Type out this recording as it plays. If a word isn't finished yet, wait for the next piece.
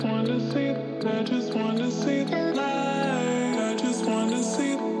I just want to see the light. I just want to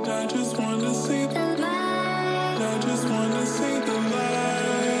see. I just want to see the light. I just want to see the light.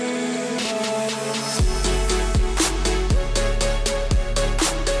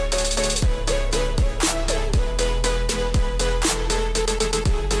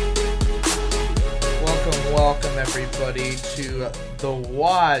 Welcome everybody to the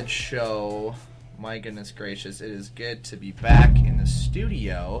WAD Show. My goodness gracious, it is good to be back in the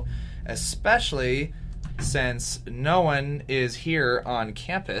studio, especially since no one is here on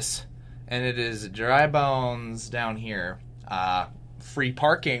campus, and it is dry bones down here. Free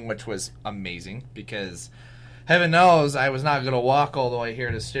parking, which was amazing, because heaven knows I was not going to walk all the way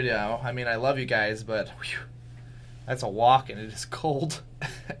here to the studio. I mean, I love you guys, but whew, that's a walk, and it is cold,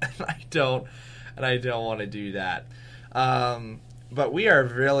 and I don't want to do that. But we are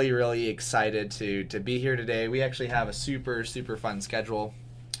really, really excited to be here today. We actually have a super, super fun schedule.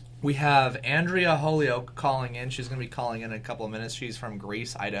 We have Andrea Holyoak calling in. She's going to be calling in a couple of minutes. She's from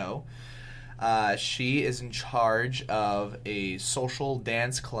Grace, Idaho. She is in charge of a social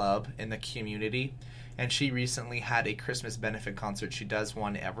dance club in the community, and she recently had a Christmas benefit concert. She does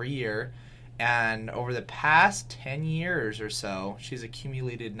one every year. And over the past 10 years or so, she's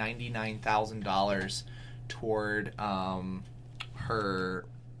accumulated $99,000 toward her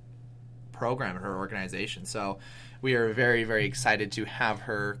program, her organization. So we are very, very excited to have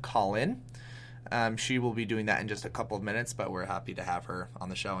her call in. She will be doing that in just a couple of minutes, but we're happy to have her on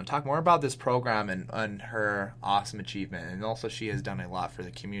the show and talk more about this program and her awesome achievement. And also she has done a lot for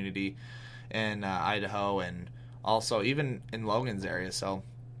the community in Idaho and also even in Logan's area. So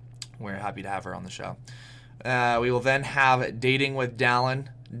we're happy to have her on the show. We will then have Dating with Dallin.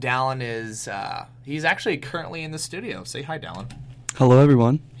 Dallin is, he's actually currently in the studio. Say hi, Dallin. Hello,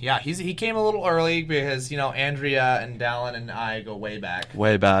 everyone. Yeah, he came a little early because, Andrea and Dallin and I go way back.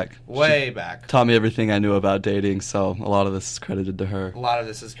 Way back. Taught me everything I knew about dating, so a lot of this is credited to her.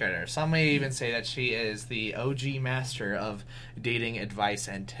 Some may even say that she is the OG master of dating advice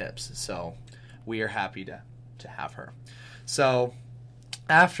and tips. So we are happy to have her. So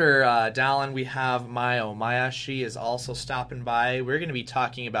after Dallin, we have Miah. Miah, she is also stopping by. We're going to be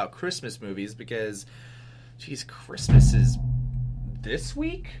talking about Christmas movies because, geez, Christmas is this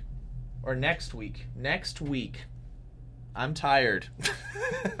week or next week? Next week. I'm tired.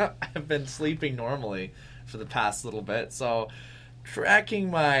 I've been sleeping normally for the past little bit, so tracking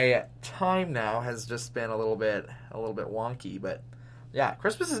my time now has just been a little bit wonky. But yeah,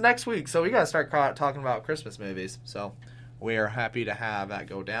 Christmas is next week, so we got to start talking about Christmas movies. So we are happy to have that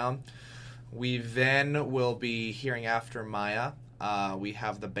go down. We then will be hearing after Miah. We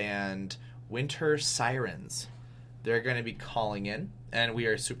have the band Winter Sirens. They're going to be calling in, and we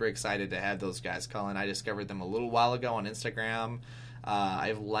are super excited to have those guys call in. I discovered them a little while ago on Instagram.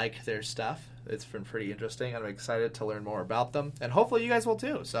 I've liked their stuff. It's been pretty interesting. I'm excited to learn more about them, and hopefully you guys will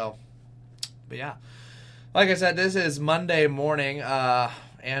too. So, but yeah, like I said, this is Monday morning.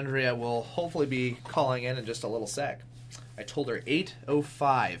 Andrea will hopefully be calling in just a little sec. I told her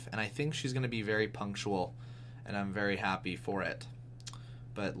 8:05, and I think she's going to be very punctual, and I'm very happy for it.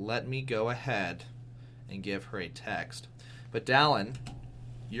 But let me go ahead and give her a text. But Dallin,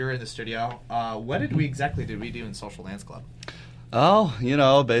 you're in the studio. What did we do in Social Dance Club?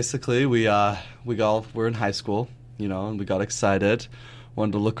 Oh, basically we were in high school, and we got excited.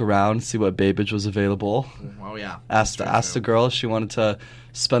 Wanted to look around, see what babyage was available. Oh yeah. Asked the girl if she wanted to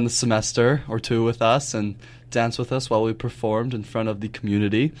spend the semester or two with us and dance with us while we performed in front of the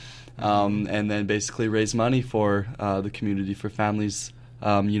community, and then basically raise money for the community, for families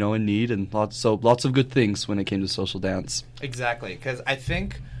in need, and lots of good things when it came to social dance. Exactly, because I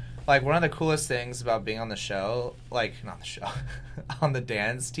think one of the coolest things about being on the show, on the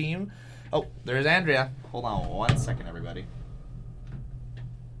dance team. Oh, there's Andrea. Hold on 1 second, everybody.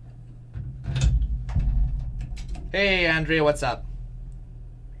 Hey, Andrea, what's up?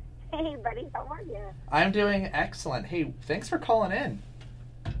 Hey, buddy, how are you? I'm doing excellent. Hey, thanks for calling in.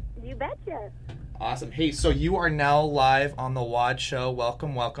 You betcha. Awesome. Hey, so you are now live on the WAD Show.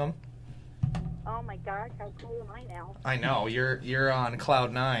 Welcome. Oh my gosh, how cool am I now? I know, you're on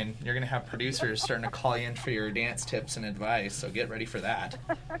cloud 9. You're gonna have producers starting to call you in for your dance tips and advice. So get ready for that.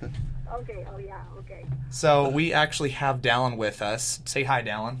 Okay. Oh yeah. Okay. So we actually have Dallin with us. Say hi,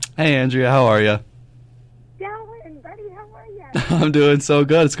 Dallin. Hey, Andrea, how are you? Dallin, buddy, how are you? I'm doing so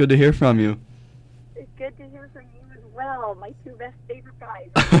good. It's good to hear from you. It's good to hear from you as well. My two best favorite guys.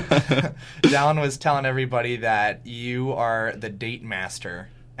 Dallin was telling everybody that you are the date master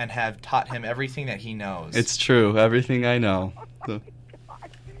and have taught him everything that he knows. It's true, everything I know. Oh my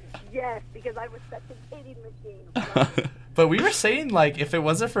God. Yes, because I was such a dating machine. But we were saying, like, if it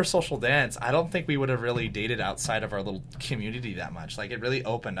wasn't for social dance, I don't think we would have really dated outside of our little community that much. Like, it really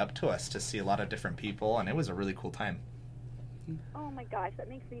opened up to us to see a lot of different people, and it was a really cool time. Oh my gosh, that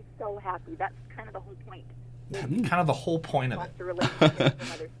makes me so happy. That's kind of the whole point. Kind of the whole point of it. Foster relationships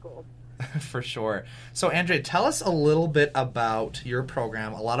from other schools. For sure. So, Andrea, tell us a little bit about your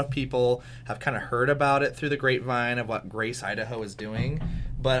program. A lot of people have kind of heard about it through the grapevine of what Grace Idaho is doing,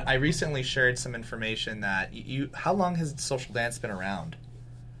 but I recently shared some information that how long has social dance been around?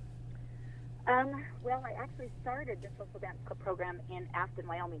 Well, I actually started the social dance club program in Afton,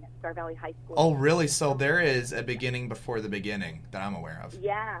 Wyoming at Star Valley High School. Oh, really? So there is a beginning before the beginning that I'm aware of.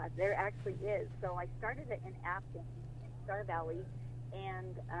 Yeah, there actually is. So I started it in Afton, in Star Valley,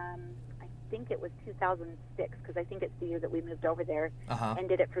 and I think it was 2006, because I think it's the year that we moved over there, and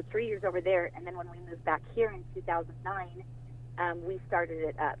did it for 3 years over there. And then when we moved back here in 2009, we started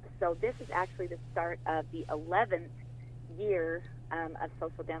it up. So this is actually the start of the 11th year of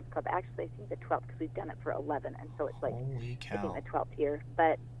Social Dance Club. Actually, I think the 12th, because we've done it for 11, and so it's like, Holy cow. I think the 12th year.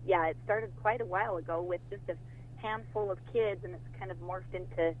 But yeah, it started quite a while ago with just a handful of kids, and it's kind of morphed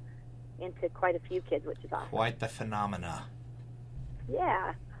into quite a few kids, which is awesome. Quite the phenomena.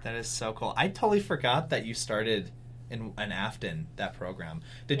 Yeah. That is so cool. I totally forgot that you started in Afton, that program.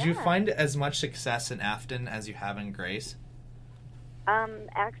 Did you find as much success in Afton as you have in Grace?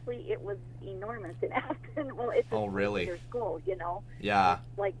 Actually, it was enormous in Afton. Well, it's a really? bigger school, you know. Yeah.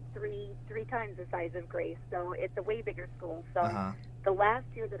 It's like three times the size of Grace, so it's a way bigger school. So the last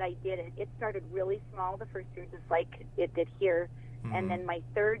year that I did it, it started really small. The first year, just like it did here, and then my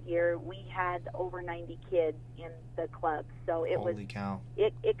third year, we had over 90 kids in the club. So it Holy cow.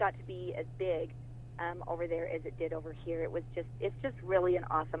 It got to be as big over there as it did over here. It's just really an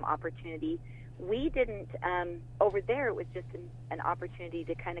awesome opportunity. We didn't, over there, it was just an opportunity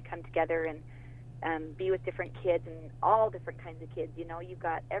to kind of come together and be with different kids and all different kinds of kids. You know, you've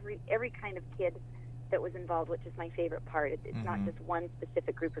got every kind of kid that was involved, which is my favorite part. It's not just one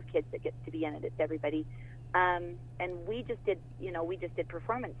specific group of kids that gets to be in it. It's everybody. And we just did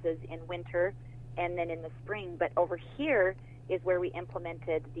performances in winter and then in the spring. But over here is where we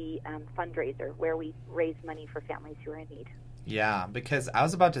implemented the fundraiser, where we raise money for families who are in need. Yeah, because I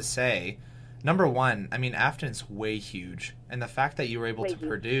was about to say, number one, I mean, Afton's way huge, and the fact that you were able to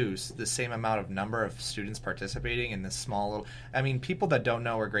produce the same amount of number of students participating in this small little, I mean, people that don't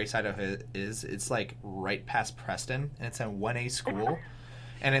know where Grace Idaho is, it's like right past Preston, and it's a 1A school,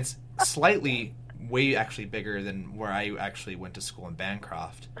 and it's slightly way actually bigger than where I actually went to school in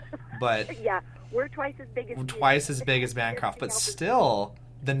Bancroft, but yeah, we're twice as big as Bancroft, but still,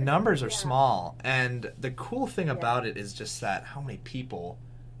 the numbers are small, and the cool thing about it is just that how many people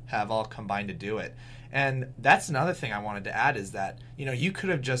have all combined to do it. And that's another thing I wanted to add is that, you know, you could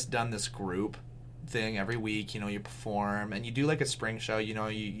have just done this group thing every week, you know, you perform and you do like a spring show, you know,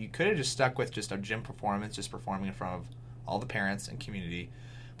 you could have just stuck with just a gym performance, just performing in front of all the parents and community.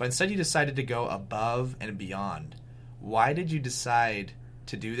 But instead you decided to go above and beyond. Why did you decide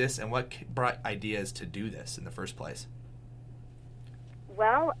to do this, and what brought ideas to do this in the first place?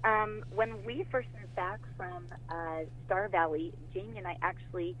 Well, when we first moved back from Star Valley, Jamie and I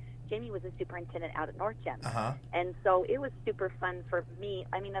actually, Jamie was a superintendent out at North Gem. And so it was super fun for me.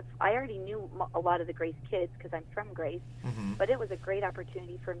 I mean, I already knew a lot of the Grace kids because I'm from Grace, but it was a great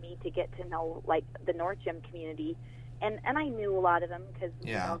opportunity for me to get to know, like, the North Gem community. And I knew a lot of them because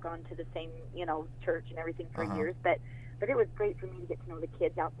we've all gone to the same, you know, church and everything for years. But it was great for me to get to know the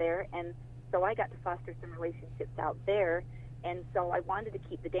kids out there. And so I got to foster some relationships out there. And so I wanted to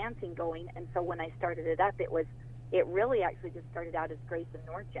keep the dancing going. And so when I started it up, it really actually just started out as Grace and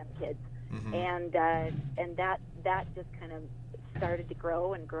North Gem kids. And that just kind of started to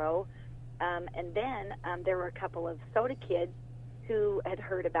grow and grow. And then there were a couple of soda kids who had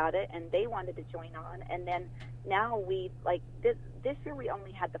heard about it, and they wanted to join on. And then now we, like, this year we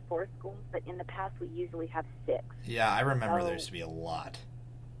only had the 4 schools, but in the past we usually have 6. Yeah, I remember there used to be a lot.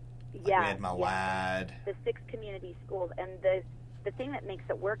 Like we had Malad. The 6 community schools. And the thing that makes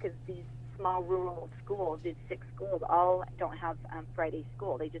it work is these small rural schools, these 6 schools, all don't have Friday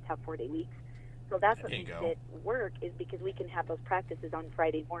school. They just have 4-day weeks. So that's what makes it work, is because we can have those practices on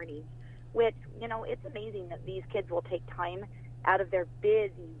Friday mornings, which, you know, it's amazing that these kids will take time out of their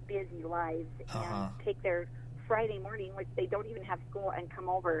busy lives and take their Friday morning, which they don't even have school, and come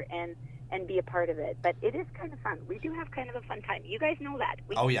over and be a part of it. But it is kind of fun. We do have kind of a fun time. You guys know that.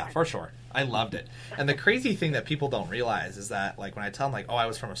 For sure. I loved it. And the crazy thing that people don't realize is that, like, when I tell them, like, oh, I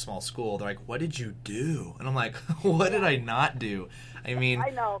was from a small school, they're like, what did you do? And I'm like, what did I not do? I mean,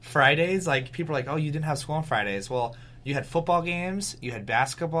 Fridays, like, people are like, oh, you didn't have school on Fridays. Well, You had football games, you had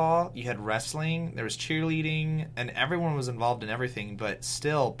basketball, you had wrestling, there was cheerleading, and everyone was involved in everything, but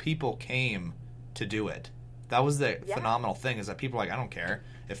still people came to do it. That was the phenomenal thing, is that people were like, I don't care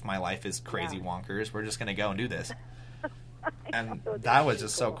if my life is crazy wonkers, we're just going to go and do this. And that was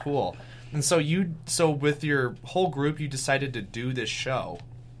just so cool. And so with your whole group, you decided to do this show,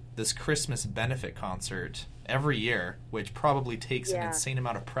 this Christmas benefit concert every year, which probably takes an insane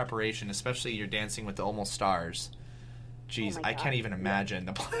amount of preparation, especially you're dancing with the Almost Stars. Jeez, I can't even imagine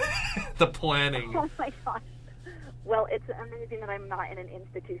the planning. Oh my gosh. Well, it's amazing that I'm not in an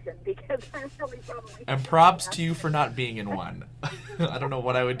institution, because I'm really probably... And props to you for not being in one. I don't know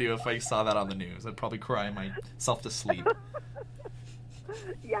what I would do if I saw that on the news. I'd probably cry myself to sleep.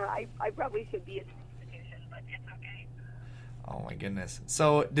 Yeah, I probably should be in an institution, but it's okay. Oh my goodness.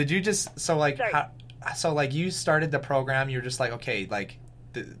 So did you just... you started the program, you were just like, okay,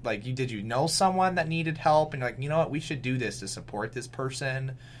 did you know someone that needed help, and you're like, you know what, we should do this to support this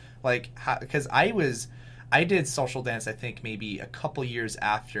person? Because I did social dance, I think maybe a couple years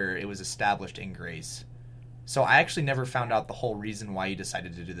after it was established in Grace. So I actually never found out the whole reason why you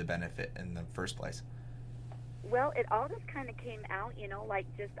decided to do the benefit in the first place. Well, it all just kind of came out,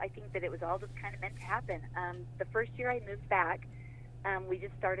 I think that it was all just kind of meant to happen. The first year I moved back, we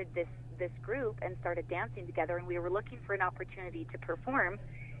just started this group and started dancing together, and we were looking for an opportunity to perform.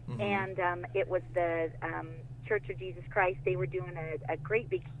 And it was the Church of Jesus Christ. They were doing a great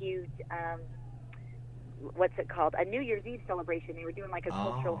big huge what's it called, a New Year's Eve celebration. They were doing like a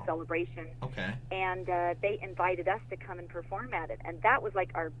cultural celebration. Okay. And they invited us to come and perform at it, and that was like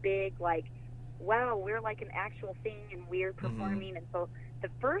our big, wow, we're like an actual thing, and we're performing. And so the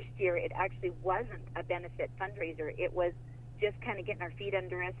first year it actually wasn't a benefit fundraiser. It was just kind of getting our feet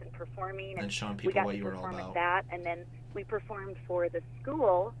under us and performing, and showing people what you were all about. We got to perform at that, and then we performed for the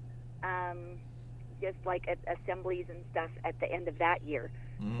school, just like at assemblies and stuff at the end of that year.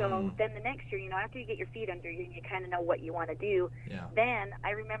 So then the next year, after you get your feet under you and you kind of know what you want to do, then I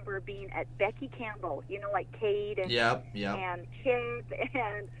remember being at Becky Campbell, like Cade and and Chip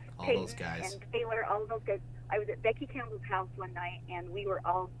and all Peyton those guys and Taylor, all of those guys. I was at Becky Campbell's house one night, and we were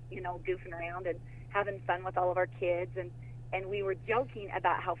all, goofing around and having fun with all of our kids, and we were joking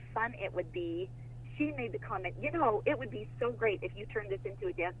about how fun it would be. She made the comment, it would be so great if you turned this into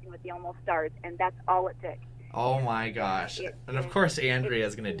a Dancing with the Almost Stars, and that's all it took. Oh my gosh. And of course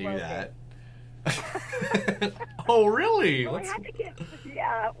Andrea's going to do that. Oh, really? Well, I have to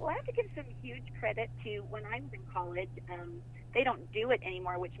give some huge credit to when I was in college. They don't do it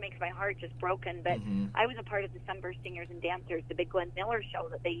anymore, which makes my heart just broken, but I was a part of the Sunburst Singers and Dancers, the big Glenn Miller show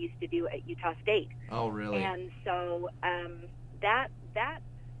that they used to do at Utah State. Oh, really? And so that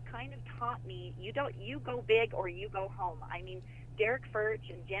kind of taught me, you go big or you go home. I mean, Derek Furch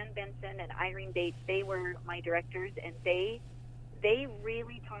and Jen Benson and Irene Bates, they were my directors, and they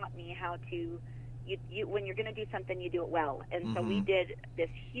really taught me how to, when you're going to do something, you do it well. And so we did this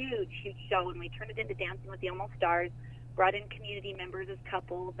huge show, and we turned it into Dancing with the Almost Stars, brought in community members as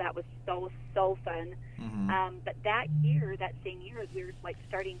couples. That was so fun. But that same year, as we were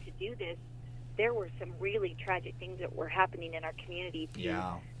starting to do this, there were some really tragic things that were happening in our community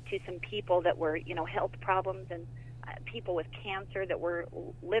to some people that were, health problems, and people with cancer that were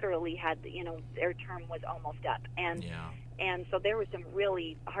literally had, their term was almost up. And so there were some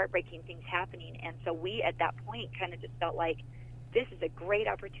really heartbreaking things happening. And so we, at that point, kind of just felt like this is a great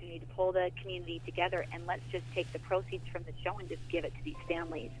opportunity to pull the community together, and let's just take the proceeds from the show and just give it to these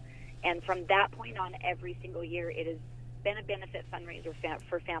families. And from that point on, every single year, it has been a benefit fundraiser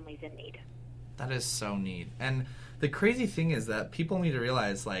for families in need. That is so neat. And the crazy thing is that people need to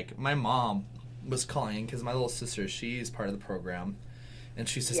realize, my mom was calling because my little sister, she's part of the program, and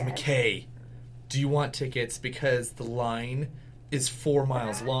she says, McKay, do you want tickets? Because the line is 4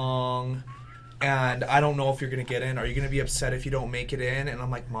 miles long, and I don't know if you're going to get in. Are you going to be upset if you don't make it in? And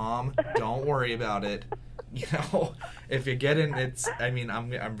I'm like, Mom, don't worry about it. If you get in, I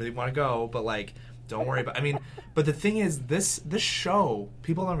really want to go, but don't worry about it. But the thing is, this show,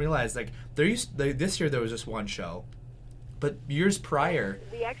 people don't realize, this year there was just one show. But years prior,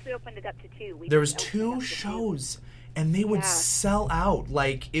 we actually opened it up to two. There was 2 shows, and they would sell out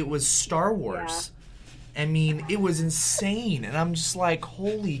like it was Star Wars. It was insane, and I'm just like,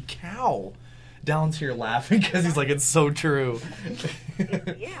 holy cow. Dallin's here laughing because he's like, it's so true.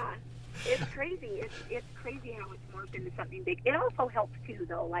 It's crazy. It's crazy how it's morphed into something big. It also helps too,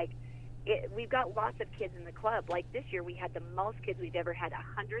 though. We've got lots of kids in the club. This year we had the most kids we've ever had,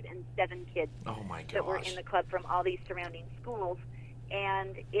 107 kids that were in the club from all these surrounding schools.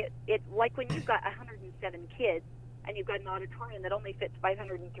 And it when you've got 107 kids, and you've got an auditorium that only fits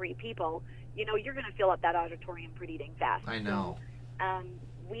 503 people, you know, you're going to fill up that auditorium pretty dang fast. I know. So,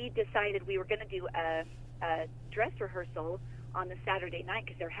 we decided we were going to do a dress rehearsal on the Saturday night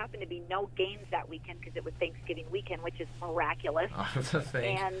because there happened to be no games that weekend because it was Thanksgiving weekend, which is miraculous.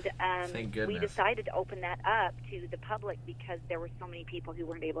 Thank goodness. We decided to open that up to the public because there were so many people who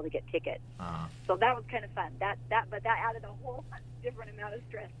weren't able to get tickets. So that was kind of fun. But that added a whole different amount of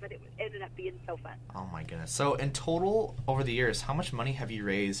stress, but it ended up being so fun. Oh my goodness. So in total, over the years, how much money have you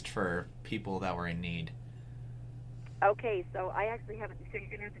raised for people that were in need? Okay, so I actually haven't, so you're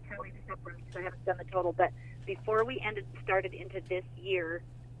going to have to tally this up for me because I haven't done the total, but before we started into this year,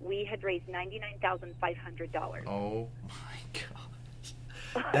 we had raised $99,500. Oh my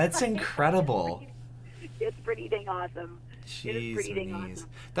gosh. That's incredible. It's pretty dang awesome. Jeez, it is pretty dang awesome.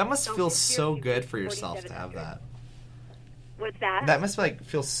 That must feel so good for yourself to have that. What's that? That must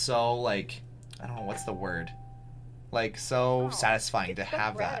feel so like, I don't know, what's the word? Like so satisfying to so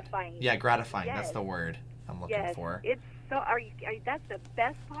have gratifying. that. Yeah, gratifying. Yes. That's the word I'm looking for. It's so. That's the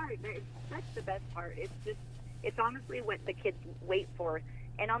best part. That's the best part. It's honestly what the kids wait for.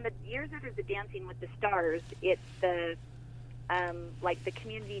 And on the years after the Dancing with the Stars, it's the like the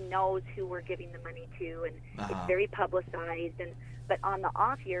community knows who we're giving the money to, and it's very publicized. But on the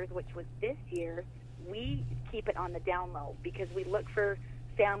off years, which was this year, we keep it on the down low because we look for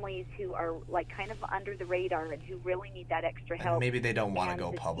families who are like kind of under the radar and who really need that extra help. And maybe they don't want to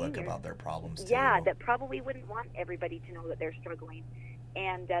go the public seniors, about their problems too. Yeah, that probably wouldn't want everybody to know that they're struggling.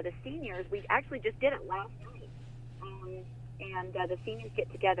 And the seniors, we actually just did it last night. And the seniors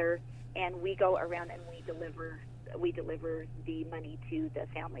get together and we go around and we deliver the money to the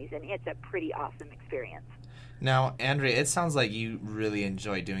families, and it's a pretty awesome experience. Now, Andrea, it sounds like you really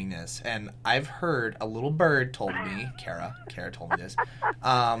enjoy doing this, and I've heard a little bird told me, Kara told me this,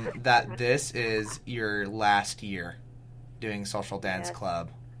 that this is your last year doing Social Dance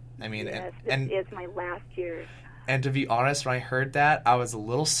Club. I mean, yes, and this is my last year. And to be honest, when I heard that, I was a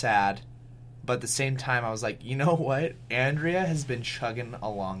little sad, but at the same time, I was like, you know what? Andrea has been chugging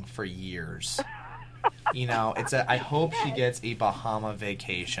along for years. You know, I hope she gets a Bahama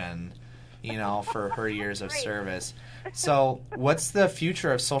vacation, you know, for her years of service. So what's the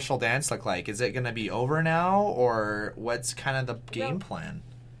future of Social Dance look like? Is it going to be over now, or what's kind of the game plan?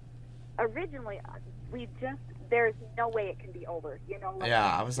 Originally, there's no way it can be over. You know,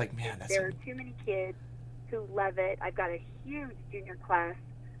 yeah, I was like, man, there are too many kids who love it. I've got a huge junior class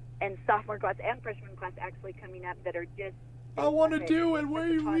and sophomore class and freshman class actually coming up that are just... I want to do it. Where are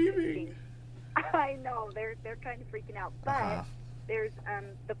you leaving? I know. They're kind of freaking out. But there's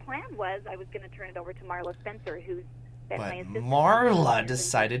the plan was I was going to turn it over to Marla Spencer, who's my assistant. Marla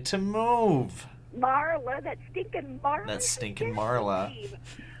decided to move. That stinking Marla.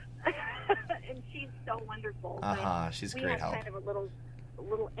 And she's so wonderful. She's great help. We had kind of a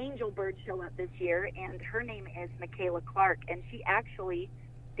little angel bird show up this year, and her name is Michaela Clark, and she actually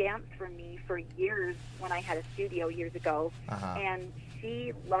danced for me for years when I had a studio years ago. And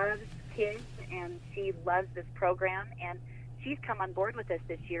she loves kids, and she loves this program, and she's come on board with us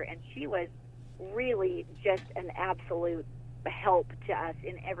this year, and she was really just an absolute help to us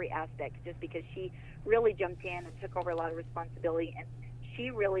in every aspect, just because she really jumped in and took over a lot of responsibility, and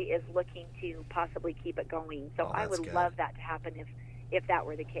she really is looking to possibly keep it going. So I would love that to happen if that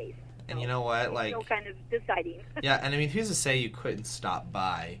were the case. And you know what, like, still kind of deciding. Yeah, and I mean, who's to say you couldn't stop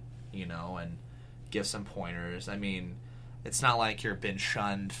by, you know, and give some pointers? I mean, it's not like you're been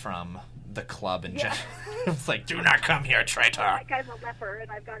shunned from the club in general. It's like, do not come here, traitor. Like I'm a leper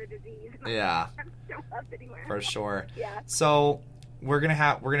and I've got a disease. Yeah, I'm still up anywhere. For sure. Yeah. So we're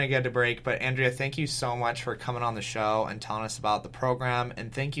gonna get a break, but Andrea, thank you so much for coming on the show and telling us about the program,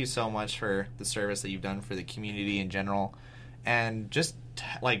 and thank you so much for the service that you've done for the community in general, and just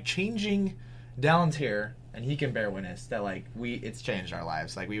like changing Dallin's here, and he can bear witness that like it's changed our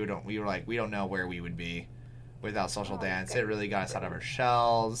lives. Like we don't know where we would be without Social Dance. It really got us out of our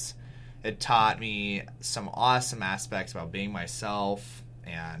shells. It taught me some awesome aspects about being myself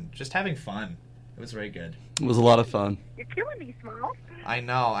and just having fun. It was very good. It was a lot of fun. You're killing me, Small. I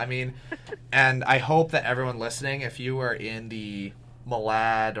know. I mean, and I hope that everyone listening, if you are in the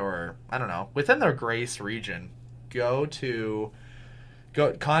Malad or, I don't know, within the Grace region, go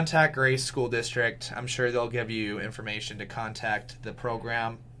contact Grace School District. I'm sure they'll give you information to contact the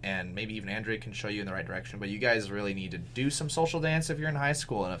program, and maybe even Andrea can show you in the right direction. But you guys really need to do some social dance if you're in high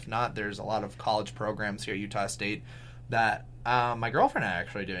school, and if not, there's a lot of college programs here at Utah State that my girlfriend and I are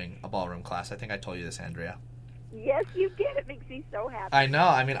actually doing a ballroom class. I think I told you this, Andrea. Yes, you did. It makes me so happy. I know.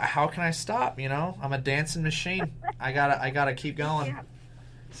 I mean, how can I stop? You know, I'm a dancing machine. I gotta keep going. Yeah.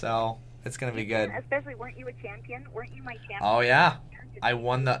 So It's gonna be good. Especially, weren't you a champion? Weren't you my champion? Oh yeah, I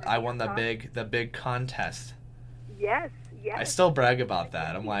won the big contest. Yes. I still brag about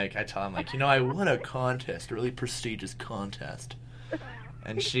that. I tell him like, I won a contest, a really prestigious contest.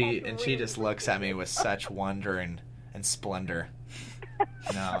 And she just looks at me with such wonder and splendor.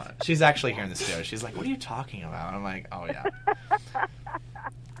 No, she's actually here in the studio. She's like, "What are you talking about?" I'm like, "Oh yeah."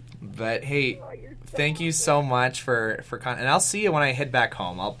 But hey, thank you so much for and I'll see you when I head back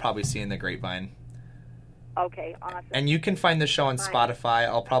home. I'll probably see you in the Grapevine. Okay, awesome. And you can find the show on Spotify.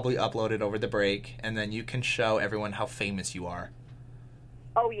 I'll probably upload it over the break, and then you can show everyone how famous you are.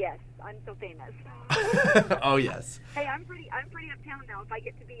 Oh yes, I'm so famous. Oh yes. Hey, I'm pretty uptown now. If I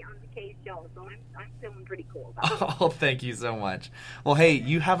get to be on the K's show, so I'm feeling pretty cool about it. Oh, thank you so much. Well, hey,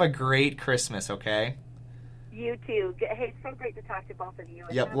 you have a great Christmas, okay? You too. Hey, it's so great to talk to both of you.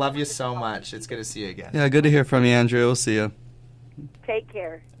 Yep, love you so much. It's good to see you again. Yeah, good to hear from you, Andrea. We'll see you. Take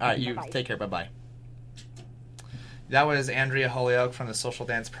care. All right, you Bye-bye. take care. Bye-bye. That was Andrea Holyoak from the Social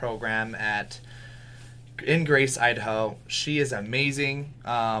Dance Program in Grace, Idaho. She is amazing.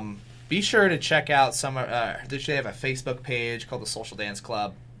 Be sure to check out they have a Facebook page called the Social Dance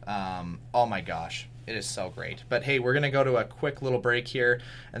Club. Oh my gosh, it is so great. But hey, we're going to go to a quick little break here,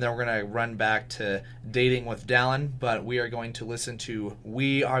 and then we're going to run back to Dating with Dallin. But we are going to listen to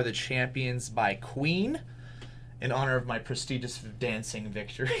We Are the Champions by Queen in honor of my prestigious dancing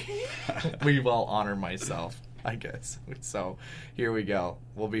victory. We will honor myself, I guess. So here we go.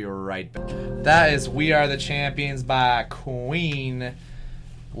 We'll be right back. That is We Are the Champions by Queen.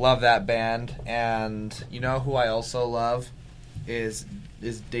 Love that band. And you know who I also love is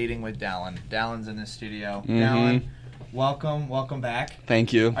Dating with Dallin. Dallin's in the studio. Mm-hmm. Dallin, welcome back.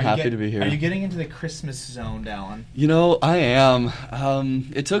 Thank you. Happy to be here. Are you getting into the Christmas zone, Dallin? I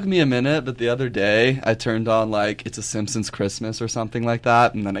am. It took me a minute, but the other day I turned on It's a Simpsons Christmas or something like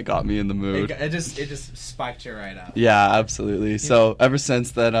that, and then it got me in the mood. It just spiked you right up. Yeah, absolutely. So ever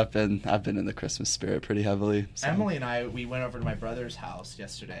since then, I've been in the Christmas spirit pretty heavily. So. Emily and I, we went over to my brother's house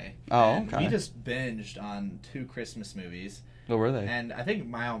yesterday. Oh, and okay. we just binged on 2 Christmas movies. What were they? And I think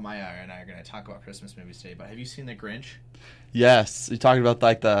Miah and I are going to talk about Christmas movies today. But have you seen The Grinch? Yes, you're talking about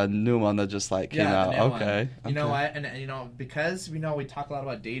the new one that just came out. The new Okay. one. You know what? And because we talk a lot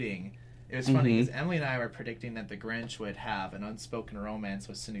about dating. It was funny because Emily and I were predicting that The Grinch would have an unspoken romance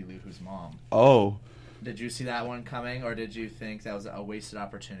with Cindy Lou Who's mom. Oh. Did you see that one coming, or did you think that was a wasted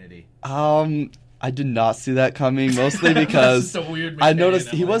opportunity? I did not see that coming, mostly because That's just a weird I noticed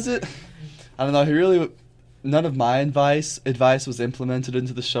McKinnon, he wasn't. I don't know. He really. None of my advice was implemented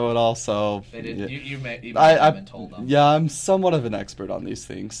into the show at all. So They did. yeah. You haven't told them. Yeah, I'm somewhat of an expert on these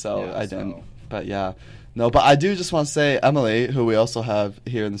things, so Yeah, I didn't. But yeah, no. But I do just want to say, Emily, who we also have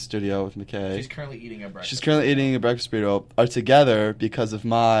here in the studio with McKay. She's currently eating a breakfast. burrito. Are together because of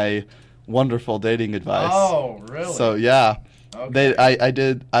my wonderful dating advice. Oh, really? So yeah, Okay.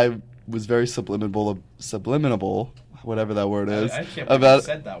 I was very subliminal, whatever that word is. I can't believe you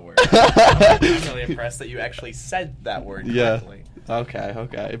said that word. I'm really impressed that you actually said that word correctly.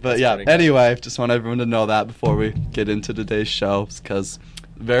 Okay. But yeah, anyway, just want everyone to know that before we get into today's show, because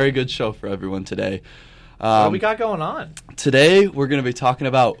very good show for everyone today. What do we got going on? Today, we're going to be talking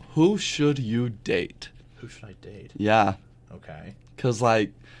about who should you date. Who should I date? Yeah. Okay. Because,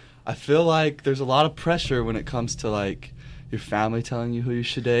 I feel like there's a lot of pressure when it comes to, your family telling you who you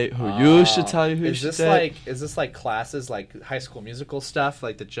should date, who you should tell you who you should date. Is this like classes, like High School Musical stuff,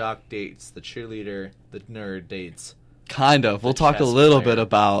 like the jock dates, the cheerleader, the nerd dates? Kind of. We'll talk a little bit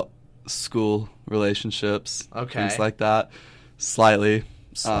about school relationships, things like that, slightly.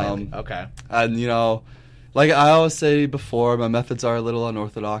 Okay. And, like I always say before, my methods are a little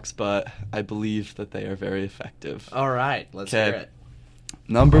unorthodox, but I believe that they are very effective. All right. Let's hear it.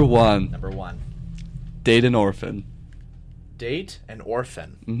 Number one. Date an orphan. Date an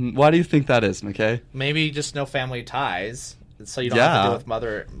orphan. Mm-hmm. Why do you think that is, McKay? Maybe just no family ties, so you don't have to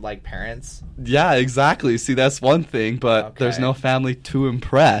deal with parents. Yeah, exactly. See, that's one thing, but there's no family to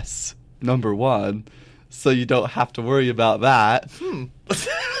impress, number one, so you don't have to worry about that.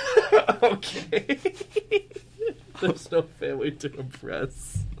 Okay. There's no family to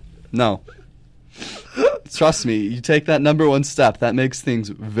impress. No. Trust me, you take that number one step, that makes things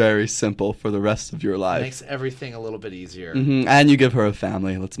very simple for the rest of your life. Makes everything a little bit easier. Mm-hmm. And you give her a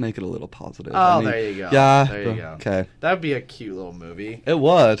family. Let's make it a little positive. Oh, there you go. Yeah. There you go. Okay. That would be a cute little movie. It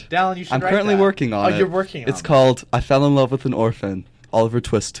would. Dallin, you should I'm write currently that. working on it. Oh, you're working on it. It's called I Fell in Love with an Orphan. Oliver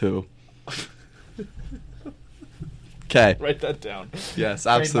Twist 2. Okay. Write that down. Yes,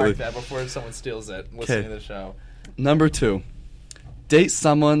 absolutely. Trademark that before someone steals it listening to the show. Number 2. Date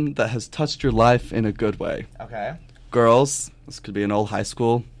someone that has touched your life in a good way. Okay. Girls, this could be an old high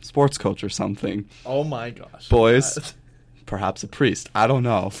school sports coach or something. Oh my gosh. Boys, perhaps a priest. I don't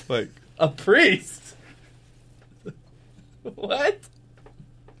know. Like a priest? What?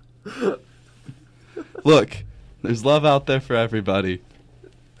 Look, there's love out there for everybody.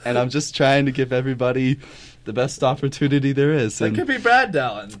 And I'm just trying to give everybody the best opportunity there is. That could be bad,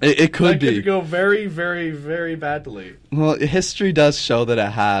 Dallin. It could be. That could go very, very, very badly. Well, history does show that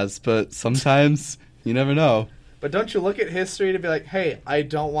it has, but sometimes you never know. But don't you look at history to be like, hey, I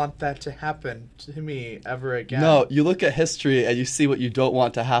don't want that to happen to me ever again? No, you look at history and you see what you don't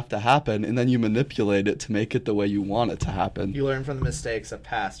want to happen, and then you manipulate it to make it the way you want it to happen. You learn from the mistakes of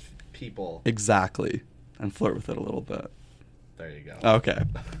past people. Exactly. And flirt with it a little bit. There you go. Okay.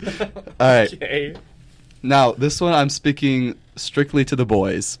 All right. Okay. Now, this one I'm speaking strictly to the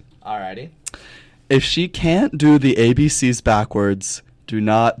boys. Alrighty. If she can't do the ABCs backwards, do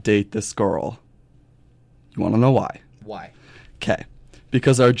not date this girl. You want to know why? Why? Okay.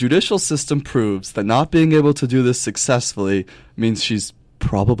 Because our judicial system proves that not being able to do this successfully means she's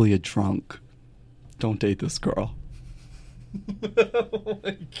probably a drunk. Don't date this girl. Oh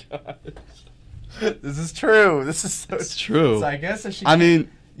my gosh. This is true. This is so It's true. So I guess if she I mean,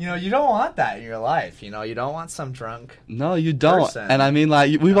 you know, you don't want that in your life. You know, you don't want some drunk. no, you don't. Person. And I mean,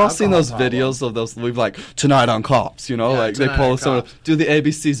 like, we've all seen those Alcohol problem. videos of those. We've like Tonight on Cops. You know, Yeah, like they Tonight pull on someone Cops. do the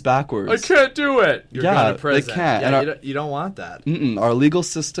ABCs backwards. I can't do it. You're Yeah, going to prison. they can't. Yeah, And you don't want that. Our legal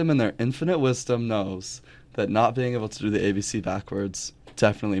system and their infinite wisdom knows that not being able to do the ABC backwards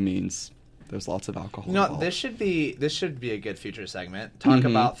definitely means there's lots of alcohol. You know, involved. this should be a good future segment. Talk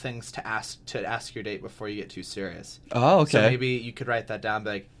about things to ask your date before you get too serious. Oh, okay. So maybe you could write that down, be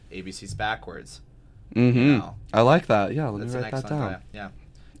like ABC's backwards. Mm-hmm. You know, I like that. Yeah, let that's me an write that excellent down. idea. Yeah,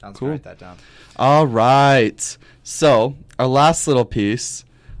 sounds Cool. Write that down. All right. So our last little piece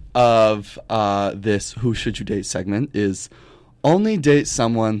of this "Who Should You Date" segment is only date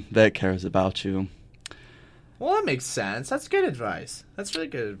someone that cares about you. Well, that makes sense. That's good advice. That's really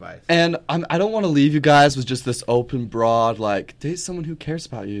good advice. And I don't want to leave you guys with just this open, broad, like, date someone who cares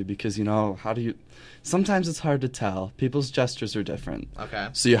about you because, you know, sometimes it's hard to tell. People's gestures are different. Okay.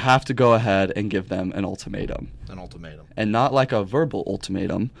 So you have to go ahead and give them an ultimatum. An ultimatum. And not like a verbal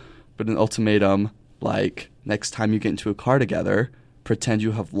ultimatum, but an ultimatum like, next time you get into a car together, pretend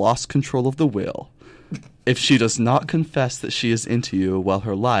you have lost control of the wheel. If she does not confess that she is into you while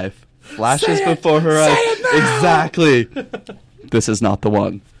her life flashes before her eyes. Exactly. This is not the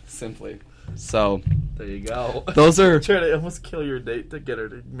one. Simply. So there you go. Those are trying to almost kill your date to get her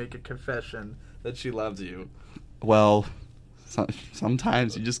to make a confession that she loves you. Well,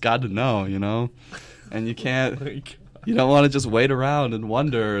 sometimes you just got to know, you know, and you can't. You don't want to just wait around and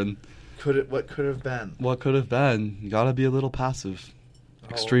wonder and. What could have been? What could have been? You got to be a little passive.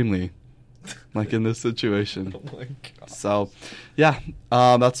 Extremely. Like in this situation. Oh my God. So, yeah,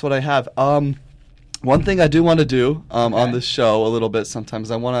 that's what I have. One thing I do want to do on this show a little bit sometimes,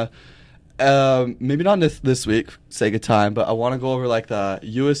 I want to, maybe not this week, sake of time, but I want to go over like the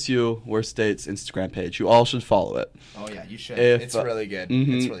USU Worst Dates Instagram page. You all should follow it. Oh, yeah, you should. If, it's really good.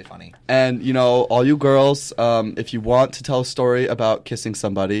 Mm-hmm. It's really funny. And, you know, all you girls, if you want to tell a story about kissing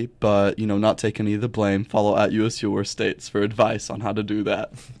somebody, but, you know, not take any of the blame, follow at USU Worst Dates for advice on how to do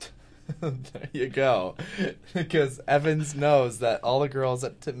that. There you go. Because Evans knows that all the girls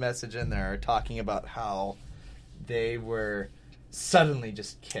that message in there are talking about how they were suddenly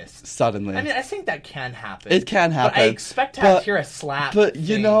just kissed. Suddenly. I mean, I think that can happen. It can happen. But I expect to hear a slap but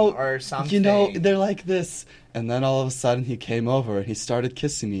you know, or something. You know, they're like this. And then all of a sudden he came over and he started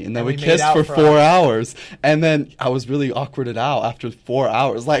kissing me. And then we made kissed out for for 4 hours. And then I was really awkwarded out after 4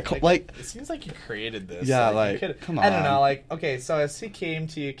 hours. Like it seems like you created this. Yeah, come on. I don't know, like, okay, so as he came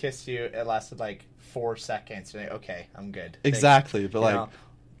to you, kissed you, it lasted like 4 seconds. You're like, okay, I'm good. Exactly. Thanks. But like, know?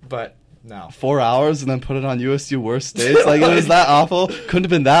 But no. 4 hours and then put it on USU Worst Dates? Like, it was that awful? Couldn't have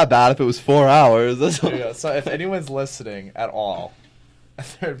been that bad if it was 4 hours. There you go. So if anyone's listening at all,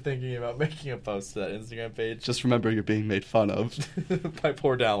 they're thinking about making a post to that Instagram page. Just remember you're being made fun of. By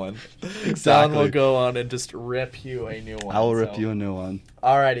poor Dallin. Exactly. Dallin will go on and just rip you a new one. I will rip you a new one.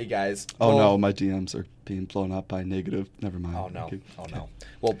 Alrighty, guys. Oh, no, my DMs are being blown up by negative. Never mind. Oh, no. Okay. Oh, no.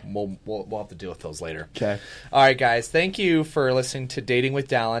 We'll have to deal with those later. Okay. All right, guys. Thank you for listening to Dating with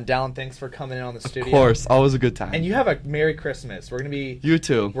Dallin. Dallin, thanks for coming in on the studio. Of course. Always a good time. And you have a Merry Christmas. You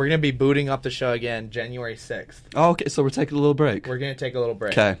too. We're gonna be booting up the show again January 6th. Oh, okay. So we're taking a little break. We're gonna take a little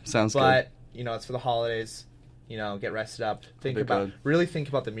break. Okay. Sounds good. But you know, it's for the holidays. get rested up. Good. Really think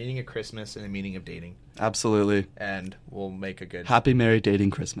about the meaning of Christmas and the meaning of dating. Absolutely. And we'll make a good... Happy Merry Dating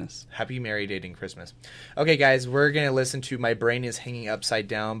Christmas. Happy Merry Dating Christmas. Okay, guys, we're going to listen to My Brain is Hanging Upside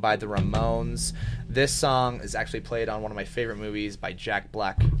Down by the Ramones. This song is actually played on one of my favorite movies by Jack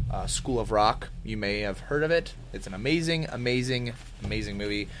Black, School of Rock. You may have heard of it. It's an amazing, amazing, amazing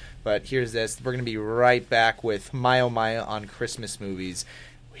movie. But here's this. We're going to be right back with Miah on Christmas movies.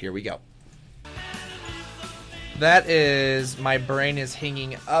 Here we go. That is My Brain is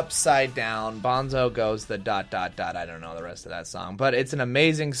Hanging Upside Down. Bonzo goes the ... I don't know the rest of that song. But it's an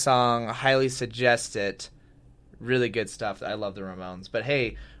amazing song. I highly suggest it. Really good stuff. I love the Ramones. But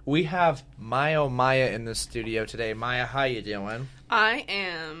hey, we have Miah in the studio today. Miah, how you doing? I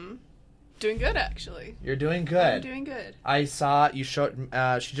am doing good, actually. You're doing good. I'm doing good. I saw you showed.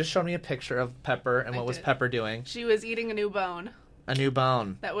 She just showed me a picture of Pepper, and what was Pepper doing? She was eating a new bone. A new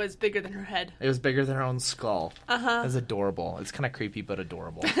bone. That was bigger than her head. It was bigger than her own skull. Uh-huh. It was adorable. It's kind of creepy, but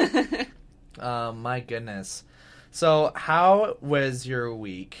adorable. My goodness. So, how was your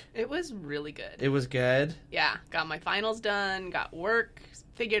week? It was really good. It was good? Yeah. Got my finals done, got work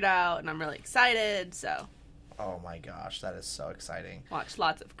figured out, and I'm really excited, so... Oh my gosh, that is so exciting. Watched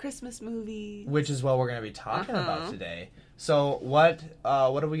lots of Christmas movies. Which is what we're going to be talking about today. So, what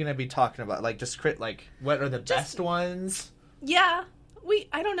are we going to be talking about? Like, what are the best ones? Yeah,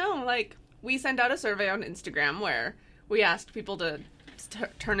 I don't know, we sent out a survey on Instagram where we asked people to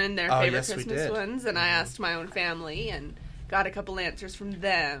turn in their favorite Christmas ones, and I asked my own family, and got a couple answers from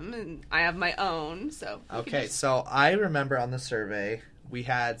them, and I have my own, so... Okay, so I remember on the survey, we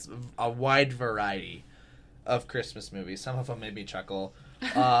had a wide variety of Christmas movies. Some of them made me chuckle.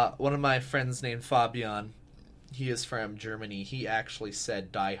 One of my friends named Fabian, he is from Germany, he actually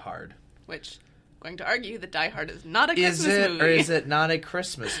said Die Hard. Which... going to argue that Die Hard is not a Christmas movie. Is it, or is it not a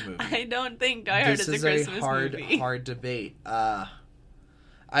Christmas movie? I don't think Die Hard is a Christmas movie. This is a hard debate. I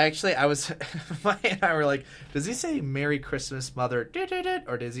was, Maya and I were like, does he say Merry Christmas, Mother,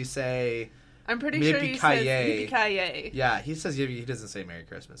 or does he say... I'm pretty sure he says Yippee-ki-yay. Yeah, he says he doesn't say Merry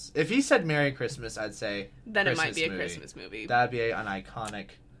Christmas. If he said Merry Christmas, I'd say then Christmas it might be movie. A Christmas movie. That'd be an iconic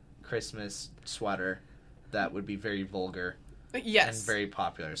Christmas sweater that would be very vulgar. Yes. And very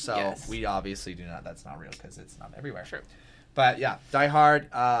popular. So we obviously do not. That's not real because it's not everywhere. True. But yeah, Die Hard.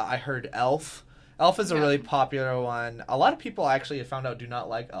 I heard Elf. Elf is a really popular one. A lot of people actually found out do not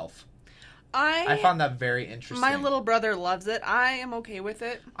like Elf. I found that very interesting. My little brother loves it. I am okay with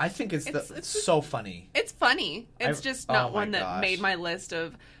it. I think it's so funny. It's funny. It's just not one that made my list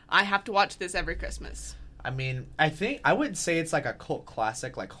of I have to watch this every Christmas. I mean, I wouldn't say it's like a cult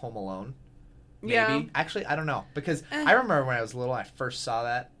classic like Home Alone. Maybe. Yeah. Actually, I don't know. Because I remember when I was little, I first saw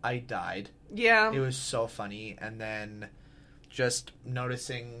that, I died. Yeah. It was so funny. And then just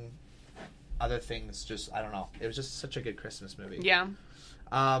noticing other things, I don't know. It was just such a good Christmas movie. Yeah.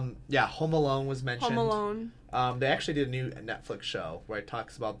 Home Alone was mentioned. Home Alone. They actually did a new Netflix show where it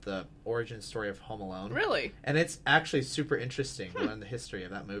talks about the origin story of Home Alone. Really? And it's actually super interesting to learn the history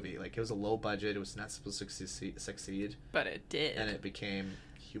of that movie. Like, it was a low budget. It was not supposed to succeed. But it did. And it became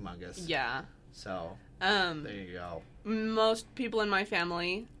humongous. Yeah. So, there you go. Most people in my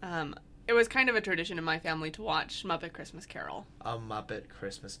family, it was kind of a tradition in my family to watch Muppet Christmas Carol. A Muppet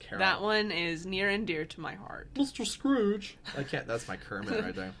Christmas Carol. That one is near and dear to my heart. Mr. Scrooge. That's my Kermit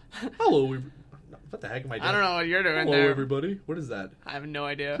right there. Hello, what the heck am I doing? I don't know what you're doing Hello, there. everybody. What is that? I have no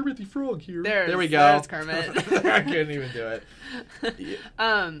idea. Kermit the Frog here. There we go. There's Kermit. I couldn't even do it.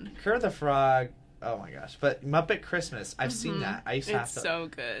 Kermit the Frog. Oh my gosh. But Muppet Christmas, I've seen that. I used to have to... It's so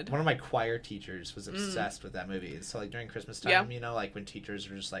good. One of my choir teachers was obsessed with that movie. So, like, during Christmas time, like, when teachers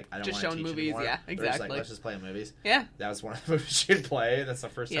are just like, I don't want to teach movies, anymore. yeah, They're exactly. just like, let's just play movies. Yeah. That was one of the movies she'd play. That's the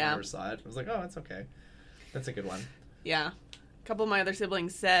first time I ever saw it. I was like, oh, it's okay. That's a good one. Yeah. A couple of my other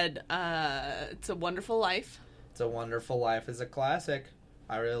siblings said, It's a Wonderful Life. It's a Wonderful Life is a classic.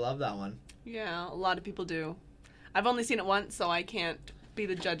 I really love that one. Yeah, a lot of people do. I've only seen it once, so I can't be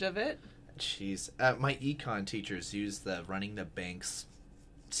the judge of it. Jeez. My econ teachers use the running the banks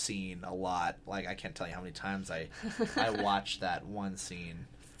scene a lot. Like, I can't tell you how many times I watched that one scene.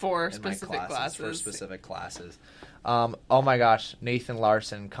 For specific classes. For specific classes. Oh my gosh. Nathan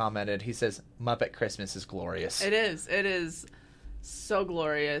Larson commented. He says, Muppet Christmas is glorious. It is. It is so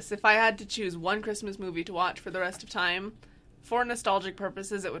glorious. If I had to choose one Christmas movie to watch for the rest of time, for nostalgic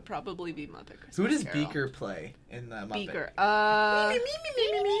purposes, it would probably be Muppet Christmas Who does Carol. Beaker play in the Muppet? Beaker. I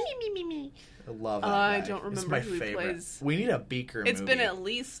love that guy. I don't remember who he plays. We need a Beaker movie. It's been at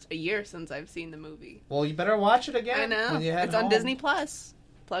least a year since I've seen the movie. Well, you better watch it again. I know. When you head it's home. on Disney Plus.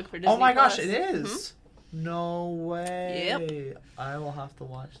 Plug for Disney Plus. Oh my gosh, it is. Mm-hmm. No way. Yep. I will have to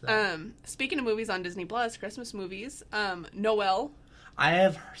watch that. Speaking of movies on Disney Plus, Christmas movies, Noel. I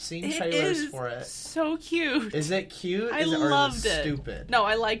have seen trailers for it. So cute. Is it cute? I loved it. Stupid. No,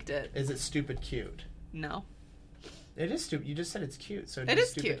 I liked it. Is it stupid cute? No. It is stupid. You just said it's cute, so it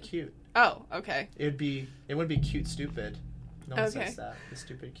is stupid cute. Oh, okay. It wouldn't be cute stupid. No one says that. It's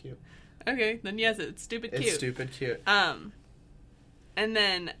stupid cute. Okay, then yes, it's stupid cute. It's stupid cute. And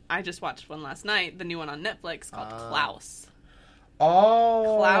then I just watched one last night, the new one on Netflix called Klaus.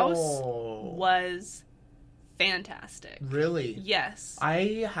 Oh. Klaus was fantastic. Really? Yes.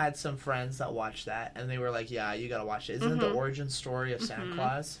 I had some friends that watched that, and they were like, yeah, you gotta watch it. Isn't it the origin story of Santa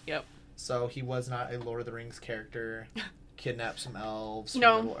Claus? Yep. So he was not a Lord of the Rings character, kidnapped some elves from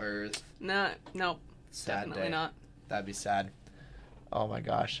Middle Earth. Nope. Sad Definitely day. not. That'd be sad. Oh my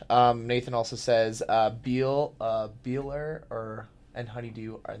gosh. Nathan also says, Beeler and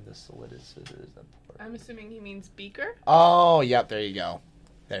Honeydew are the solicitors. I'm assuming he means Beaker? Oh, yep, there you go.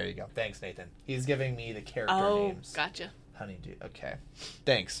 There you go. Thanks, Nathan. He's giving me the character names. Oh, gotcha. Honeydew. Okay.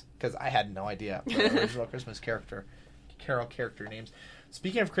 Thanks, because I had no idea the original Christmas Carol character names.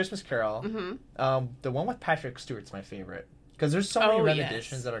 Speaking of Christmas Carol, the one with Patrick Stewart's my favorite. Because there's so many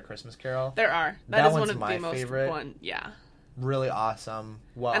renditions that are Christmas Carol. There are. That is one's one of my the most favorite. Yeah. Really awesome.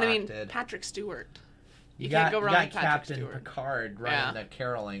 Well acted. And I mean, Patrick Stewart. You can't go wrong with Patrick Captain Stewart. Picard running the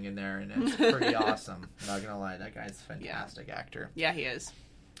caroling in there, and it's pretty awesome. Not gonna lie, that guy's a fantastic actor. Yeah, he is.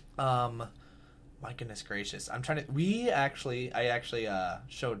 My goodness gracious, I actually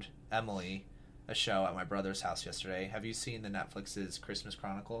showed Emily a show at my brother's house yesterday. Have you seen the Netflix's Christmas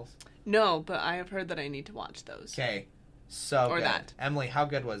Chronicles? No, but I have heard that I need to watch those. Okay, so or good. That. Emily, how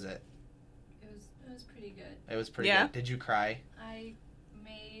good was it? It was pretty good. It was pretty good. Did you cry? I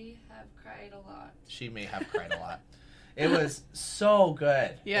may have cried a lot. She may have cried a lot. It was so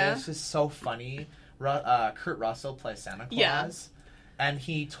good. Yeah. It's just so funny. Kurt Russell plays Santa Claus. Yeah. And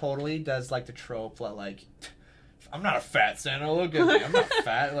he totally does, like, the trope that, like, I'm not a fat Santa, look at me. I'm not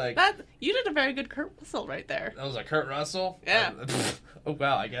fat. Like, you did a very good Kurt Russell right there. That was a Kurt Russell? Yeah. Oh,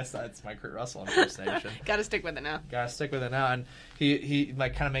 wow, I guess that's my Kurt Russell impersonation. Gotta stick with it now. And he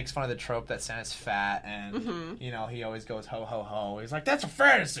like, kind of makes fun of the trope that Santa's fat, and, you know, he always goes, ho, ho, ho. He's like, that's a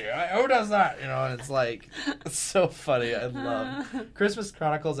fantasy. Who does that? You know, and it's like, it's so funny. I love Christmas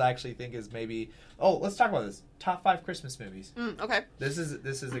Chronicles, I actually think is maybe... Oh, let's talk about this. Top 5 Christmas movies. Okay. This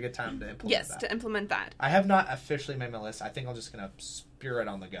is a good time to implement that. Yes, to implement that. I have not officially made my list. I think I'm just going to spew it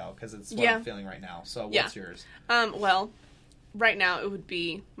on the go because it's what I'm feeling right now. So what's yours? Well, right now it would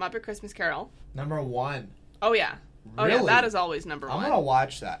be Muppet Christmas Carol. Number 1. Oh, yeah. Really? Oh, yeah, that is always number 1. I'm going to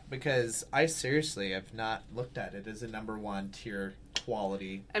watch that because I seriously have not looked at it as a number 1 tier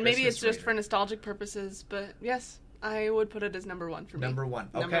quality. And maybe it's just for nostalgic purposes, but yes, I would put it as number 1 for me. Number 1.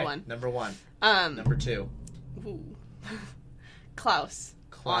 Okay. Number 1. Number 2. Ooh. Klaus.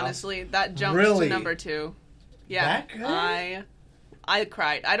 Honestly, that jumps to number 2. Yeah. That good? I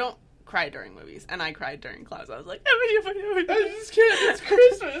cried. I don't cry during movies, and I cried during Klaus. I was like, I just can't. It's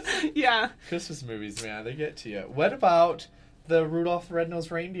Christmas. Yeah. Christmas movies, man, they get to you. What about the Rudolph the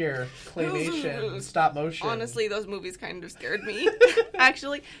Red-Nosed Reindeer claymation stop motion? Honestly, those movies kind of scared me.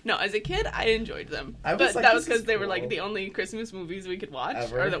 Actually, no, as a kid, I enjoyed them. But that was because they were like the only Christmas movies we could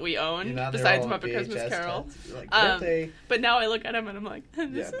watch or that we owned, besides Muppet Christmas Carol. But now I look at them and I'm like,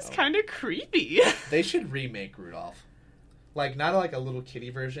 this is kind of creepy. They should remake Rudolph. Like, not like a little kiddie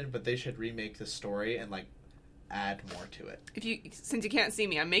version, but they should remake the story and like add more to it. Since you can't see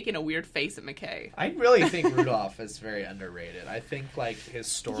me, I'm making a weird face at McKay. I really think Rudolph is very underrated. I think like his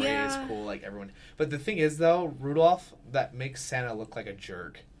story is cool, like everyone. But the thing is, though, Rudolph that makes Santa look like a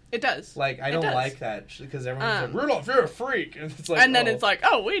jerk. It does. Like, I don't like that because everyone's like, Rudolph, you're a freak, and it's like, then it's like,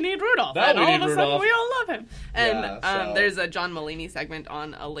 oh, we need Rudolph, and all of a sudden we all love him. And there's a John Mulaney segment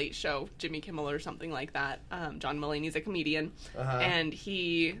on a late show, Jimmy Kimmel or something like that. John Mulaney's a comedian, and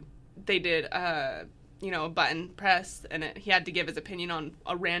they did a button press, and he had to give his opinion on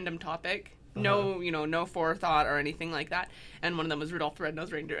a random topic. No forethought or anything like that. And one of them was Rudolph the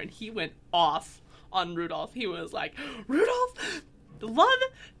Red-Nosed Reindeer, and he went off on Rudolph. He was like, Rudolph, love.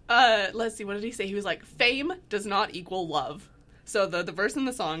 Let's see, what did he say? He was like, fame does not equal love. So the verse in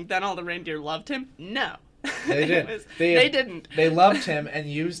the song, then all the reindeer loved him. No. They didn't. They didn't. They loved him and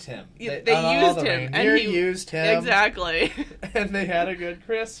used him. They used him. And he used him. Exactly. And they had a good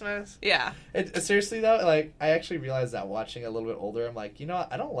Christmas. Yeah. Seriously, though, like, I actually realized that watching a little bit older, I'm like, you know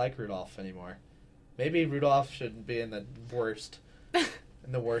what? I don't like Rudolph anymore. Maybe Rudolph shouldn't be in the worst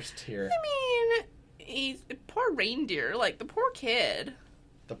tier. I mean, he's a poor reindeer. Like, the poor kid.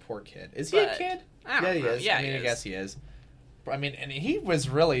 The poor kid. Is he a kid? I don't know. He is. Yeah, I guess he is. I mean, and he was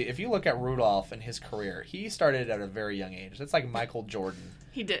really, if you look at Rudolph and his career, he started at a very young age. That's like Michael Jordan.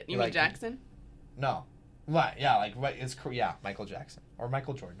 He did. You mean Jackson? No. What? Yeah, like it's Michael Jackson or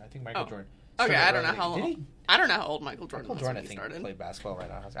Michael Jordan. I think Michael Jordan. Okay, I don't know how old. I don't know how old Michael Jordan was. Michael Jordan, I think, played basketball right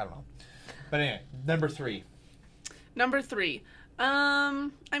now. I don't know. But anyway, number 3. Number 3. I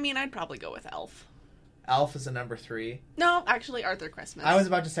mean, I'd probably go with Elf. Elf is a number 3. No, actually, Arthur Christmas. I was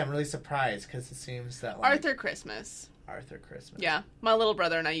about to say I'm really surprised because it seems that Arthur Christmas. Arthur Christmas. Yeah, my little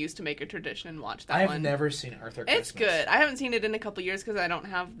brother and I used to make a tradition and watch that one. I've never seen Arthur Christmas. It's good. I haven't seen it in a couple years because I don't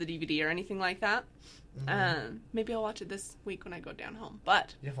have the DVD or anything like that. Maybe I'll watch it this week when I go down home.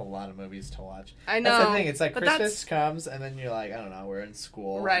 But you have a lot of movies to watch. I know. That's the thing. It's like Christmas comes and then you're like, I don't know, we're in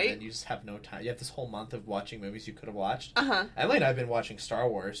school, right? And then you just have no time. You have this whole month of watching movies you could have watched. Uh-huh. Emily and I've been watching Star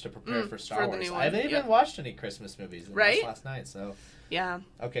Wars to prepare for Star Wars. The new one. I haven't even watched any Christmas movies last night. So yeah.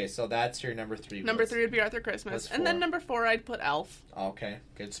 Okay, so that's your number 3. Number 3 would be Arthur Christmas, and then number 4 I'd put Elf. Okay,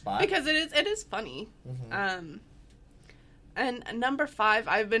 good spot. Because it is funny. Mm-hmm. And number 5,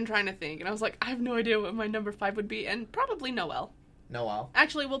 I've been trying to think, and I was like, I have no idea what my number 5 would be, and probably Noel. Noel.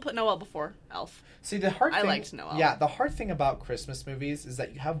 Actually, we'll put Noel before Elf. See, the hard thing... I liked Noel. Yeah, the hard thing about Christmas movies is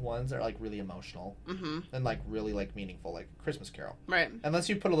that you have ones that are, like, really emotional. And, like, really, like, meaningful, like Christmas Carol. Right. Unless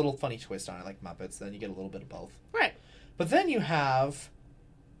you put a little funny twist on it, like Muppets, then you get a little bit of both. Right. But then you have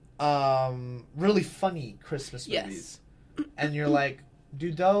really funny Christmas movies. Yes. And you're like... Do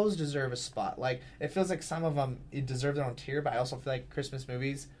those deserve a spot? Like, it feels like some of them deserve their own tier, but I also feel like Christmas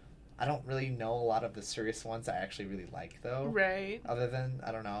movies, I don't really know a lot of the serious ones I actually really like, though. Right. Other than,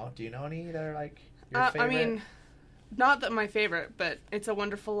 I don't know, do you know any that are, like, your favorite? I mean, not that my favorite, but It's a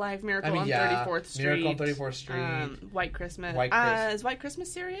Wonderful Life, Miracle on 34th Street. Miracle on 34th Street. White Christmas. Is White Christmas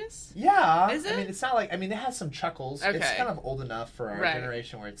serious? Yeah. Is it? I mean, it's not like, it has some chuckles. Okay. It's kind of old enough for our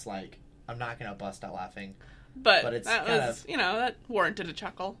generation where it's like, I'm not going to bust out laughing. But it's that kind was, that warranted a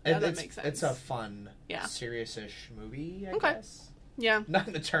chuckle. That makes sense. It's a fun, serious-ish movie, I guess. Yeah. Not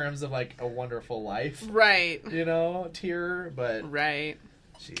in the terms of, like, A Wonderful Life. Right. Tier, but... Right.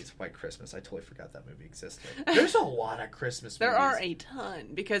 Jeez, White Christmas. I totally forgot that movie existed. There's a lot of Christmas movies. There are a ton,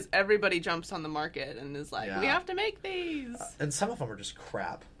 because everybody jumps on the market and is like, we have to make these. And some of them are just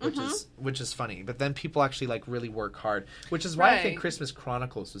crap, which is funny. But then people actually, like, really work hard, which is why I think Christmas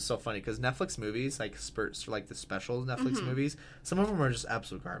Chronicles was so funny, because Netflix movies, like, like the special Netflix movies, some of them are just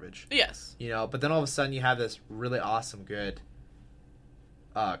absolute garbage. Yes. But then all of a sudden you have this really awesome, good...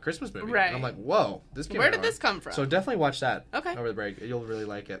 Christmas movie. Right. And I'm like, whoa, where did this come from? So definitely watch that over the break. You'll really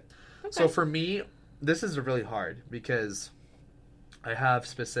like it. Okay. So for me, this is really hard because I have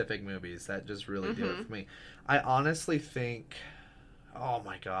specific movies that just really do it for me. I honestly think, oh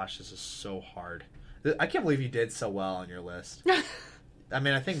my gosh, this is so hard. I can't believe you did so well on your list. I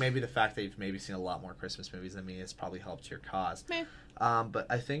mean, I think maybe the fact that you've maybe seen a lot more Christmas movies than me has probably helped your cause. But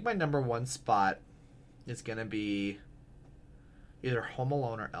I think my number 1 spot is going to be either Home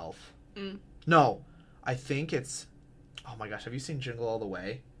Alone or Elf. No, I think it's... Oh my gosh, have you seen Jingle All the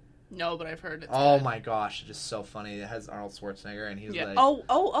Way? No, but I've heard it. Oh my gosh, it's just so funny. It has Arnold Schwarzenegger, and he's like...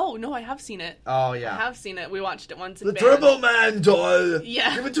 Oh, no, I have seen it. Oh, yeah. I have seen it. We watched it once in The Turbo Man doll!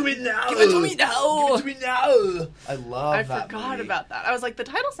 Yeah. Give it to me now! Give it to me now! Give it to me now! I love that I forgot about that. I was like, the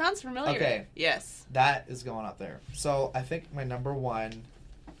title sounds familiar. Okay. Yes. That is going up there. So, I think my number 1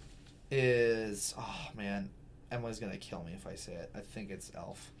 is... Oh, man... Emily's going to kill me if I say it. I think it's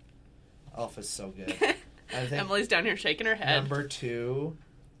Elf. Elf is so good. I think Emily's down here shaking her head. Number 2,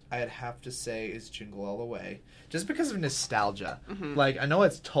 I'd have to say, is Jingle All the Way. Just because of nostalgia. Like, I know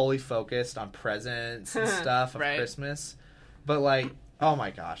it's totally focused on presents and stuff of Christmas. But, like, oh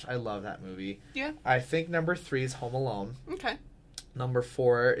my gosh, I love that movie. Yeah. I think number 3 is Home Alone. Okay. Number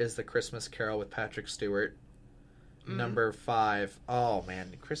 4 is The Christmas Carol with Patrick Stewart. Number 5, oh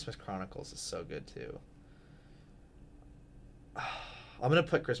man, Christmas Chronicles is so good too. I'm going to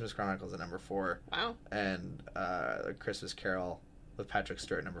put Christmas Chronicles at number 4. Wow. And Christmas Carol with Patrick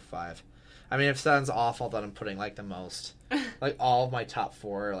Stewart number 5. I mean, it sounds awful that I'm putting, like, the most... like, all of my top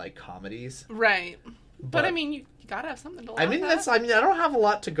 4 are, like, comedies. Right. But I mean, you gotta have something to laugh at. I don't have a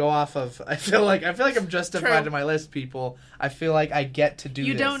lot to go off of. I feel like I'm justified in my list, people. I feel like I get to do this.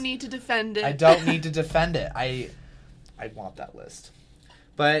 You don't need to defend it. I don't need to defend it. I want that list.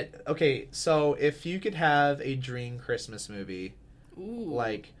 But, okay, so if you could have a dream Christmas movie... Ooh.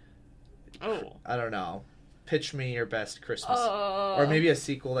 Like, I don't know. Pitch me your best Christmas. Uh, or maybe a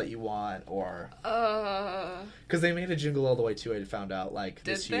sequel that you want, or... Because they made a Jingle All the Way 2, I found out, like,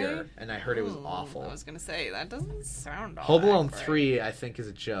 this year. And I heard it was awful. I was going to say, that doesn't sound all Home Alone 3, I think, is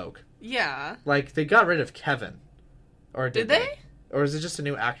a joke. Yeah. Like, they got rid of Kevin. Or did they? Or is it just a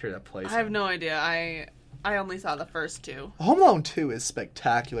new actor that plays him? I have no idea. I only saw the first two. Home Alone 2 is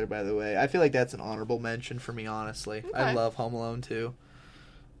spectacular, by the way. I feel like that's an honorable mention for me, honestly. Okay. I love Home Alone 2.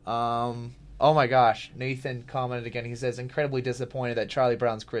 Oh my gosh. Nathan commented again. He says, incredibly disappointed that Charlie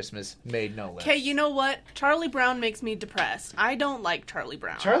Brown's Christmas made no list. Okay, you know what? Charlie Brown makes me depressed. I don't like Charlie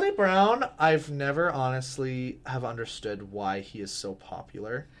Brown. Charlie Brown, I've never honestly have understood why he is so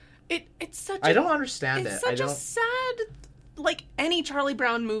popular. It's such I don't understand it. It's such a sad, like, any Charlie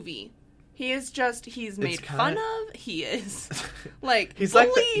Brown movie. He is just, he's made fun of. He is, like, he's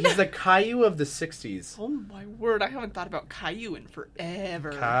bullied. He's the Caillou of the 60s. Oh my word, I haven't thought about Caillou in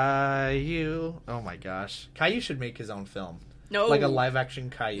forever. Caillou. Oh my gosh. Caillou should make his own film. No. Like a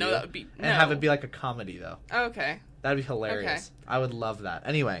live-action Caillou. No, that would be... And have it be like a comedy, though. Okay. That'd be hilarious. Okay. I would love that.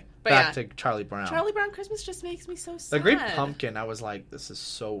 Anyway, but back to Charlie Brown. Charlie Brown Christmas just makes me so sad. The Great Pumpkin, I was like, this is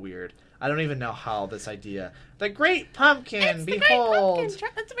so weird. I don't even know how this idea... The Great Pumpkin, it's behold! The Great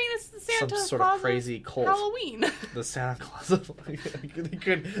Pumpkin. I mean, it's the Santa Some sort Claus of crazy cult. Halloween. The Santa Claus.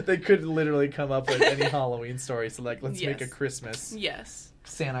 they could literally come up with any Halloween story. So, like, let's make a Christmas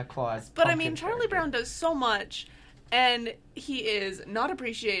Santa Claus. But I mean, Charlie Brown does so much, and he is not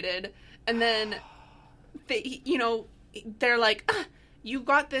appreciated. And then, they're like, you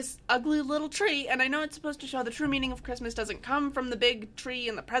got this ugly little tree, and I know it's supposed to show the true meaning of Christmas doesn't come from the big tree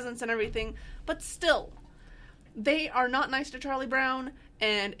and the presents and everything, but still, they are not nice to Charlie Brown,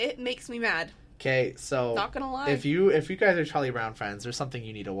 and it makes me mad. Okay, so not gonna lie, if you guys are Charlie Brown fans, there's something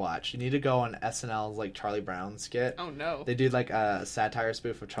you need to watch. You need to go on SNL's like Charlie Brown skit. Oh no, they do like a satire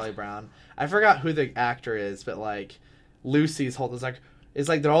spoof of Charlie Brown. I forgot who the actor is, but like Lucy's whole it's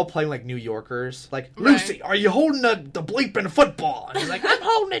like they're all playing like New Yorkers. Like, Lucy, are you holding the bleeping football? And he's like, I'm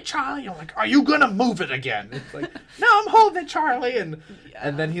holding it, Charlie. I'm like, are you gonna move it again? It's like, no, I'm holding it, Charlie. And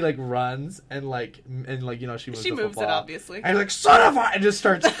then he like runs and she moves it obviously. And he's like, son of a, and just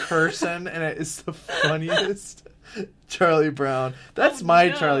starts cursing, and it is the funniest. Charlie Brown. That's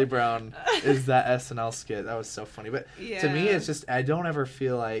Charlie Brown. Is that SNL skit? That was so funny. But to me, it's just I don't ever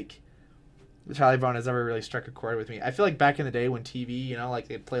feel like Charlie Brown has ever really struck a chord with me. I feel like back in the day when TV, like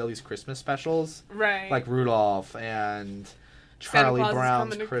they'd play all these Christmas specials. Right. Like Rudolph and Charlie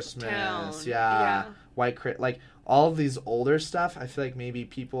Brown's Christmas. Yeah. White like all of these older stuff, I feel like maybe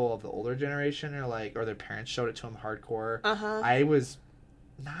people of the older generation or their parents showed it to them hardcore. Uh-huh. I was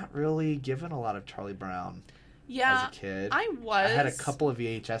not really given a lot of Charlie Brown as a kid. I was. I had a couple of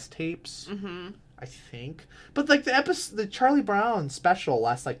VHS tapes. Mm-hmm. I think. But, like, the Charlie Brown special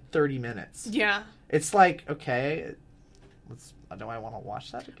lasts, like, 30 minutes. Yeah. It's like, okay, do I want to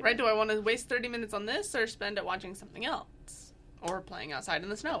watch that again? Right, do I want to waste 30 minutes on this or spend it watching something else? Or playing outside in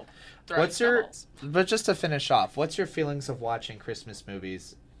the snow? But just to finish off, what's your feelings of watching Christmas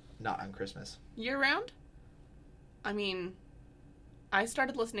movies not on Christmas? Year-round? I mean, I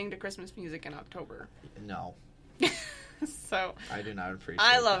started listening to Christmas music in October. No. So. I do not appreciate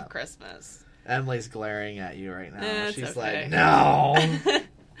I love that. Christmas. Emily's glaring at you right now. She's okay. like, no.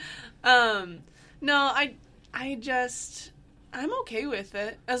 No, I'm okay with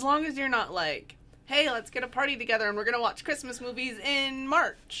it. As long as you're not like, hey, let's get a party together and we're going to watch Christmas movies in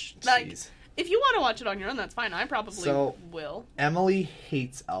March. Jeez. Like, if you want to watch it on your own, that's fine. I probably will. Emily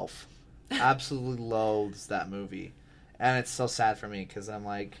hates Elf. Absolutely loathes that movie. And it's so sad for me because I'm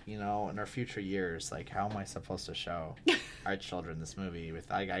like, in our future years, like, how am I supposed to show our children this movie?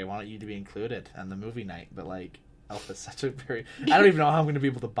 I want you to be included on the movie night, but, like, Elf is such a very... I don't even know how I'm going to be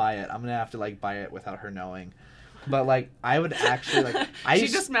able to buy it. I'm going to have to, like, buy it without her knowing. But, like, I would actually, like... She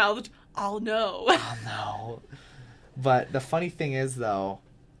just mouthed, I'll know. I'll know. But the funny thing is, though,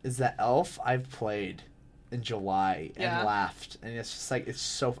 is that Elf I've played in July and laughed, and it's just like it's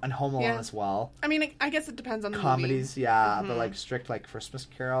so and Home Alone as well. I mean, I guess it depends on the comedies, movie. But like strict like Christmas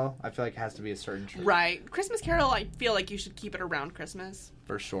Carol, I feel like it has to be a certain treat. Right, Christmas Carol, I feel like you should keep it around Christmas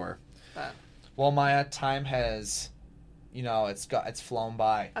for sure. But well, Miah, time has, it's flown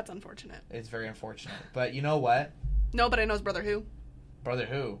by. That's unfortunate. It's very unfortunate, but you know what? No, but I know his brother who. Brother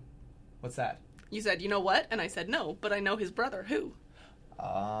who? What's that? You said you know what, and I said no, but I know his brother who.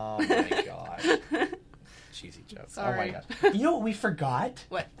 Oh my gosh. Cheesy jokes. Sorry. Oh my god. You know what we forgot?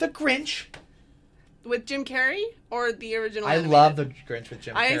 What? The Grinch. With Jim Carrey or the original I animated? love the Grinch with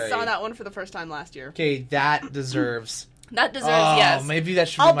Jim Carrey. I saw that one for the first time last year. Okay, that deserves... yes. Maybe that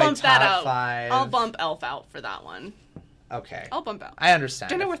should be my top 5. I'll bump Elf out for that one. Okay. I'll bump out. I understand.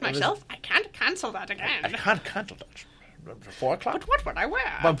 Dinner with myself? I can't cancel that again. I can't cancel that. 4 o'clock? But what would I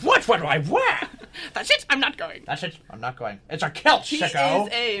wear? But what would I wear? That's it. I'm not going. That's it. I'm not going. It's a kilt, sicko.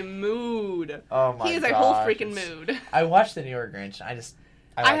 He is a mood. Oh my god. He is a whole freaking mood. I watched the newer Grinch.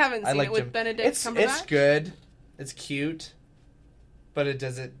 I haven't seen it with Benedict Cumberbatch. It's good. It's cute. But it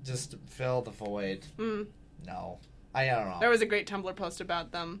doesn't just fill the void. No. I don't know. There was a great Tumblr post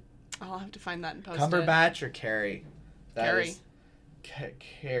about them. I'll have to find that and post Cumberbatch or Carrie? Carrie.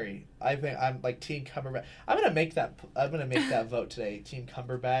 Carrie. I think I'm like Team Cumberbatch. I'm gonna make that vote today. Team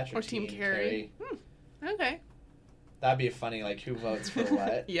Cumberbatch or Team Carrie. Okay. That'd be funny. Like who votes for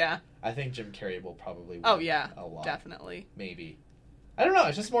what? Yeah. I think Jim Carrey will probably win. Oh yeah. A lot. Definitely. Maybe. I don't know.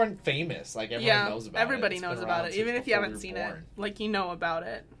 It's just more famous. Like everyone knows about it. Everybody knows about it, even if you haven't seen it. Like you know about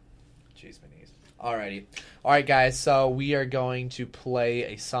it. Jeez, my knees. Alrighty. Alright, guys. So we are going to play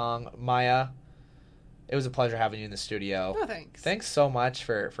a song. Miah, it was a pleasure having you in the studio. Oh, thanks. Thanks so much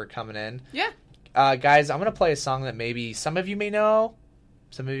for coming in. Yeah. Guys, I'm going to play a song that maybe some of you may know.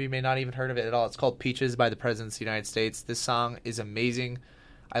 Some of you may not even heard of it at all. It's called Peaches by the President of the United States. This song is amazing.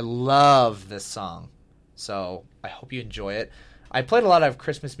 I love this song. So I hope you enjoy it. I played a lot of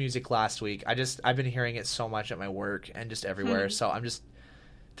Christmas music last week. I've been hearing it so much at my work and just everywhere. So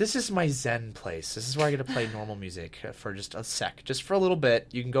this is my zen place. This is where I get to play normal music for just a sec, just for a little bit.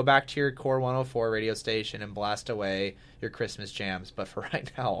 You can go back to your Core 104 radio station and blast away your Christmas jams. But for right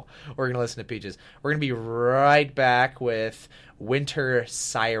now, we're going to listen to Peaches. We're going to be right back with Winter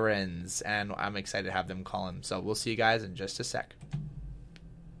Sirens, and I'm excited to have them call in. So we'll see you guys in just a sec.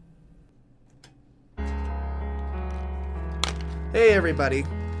 Hey, everybody.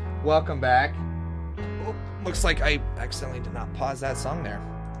 Welcome back. Oh, looks like I accidentally did not pause that song there.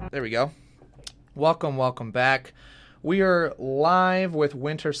 There we go. Welcome back. We are live with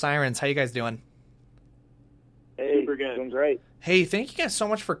Winter Sirens. How you guys doing? Hey, super good. Doing great. Hey, thank you guys so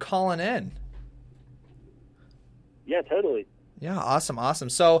much for calling in. Yeah, totally. Yeah, awesome.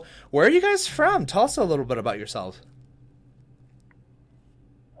 So, where are you guys from? Tell us a little bit about yourselves.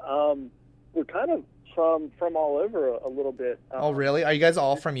 We're kind of from all over a little bit. Oh, really? Are you guys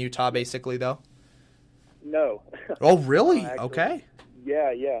all from Utah, basically, though? No. Oh, really? Actually, okay.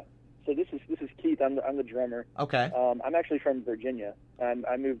 Yeah. So this is Keith. I'm the drummer. Okay. I'm actually from Virginia.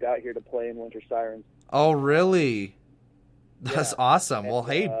 I moved out here to play in Winter Sirens. Oh, really? That's awesome. And, well,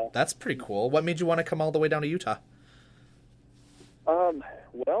 hey, that's pretty cool. What made you want to come all the way down to Utah?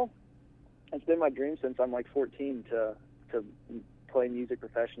 Well, it's been my dream since I'm like 14 to play music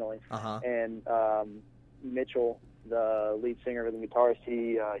professionally. And Mitchell, the lead singer and the guitarist,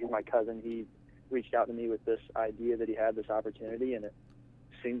 he's my cousin. He reached out to me with this idea that he had this opportunity, and it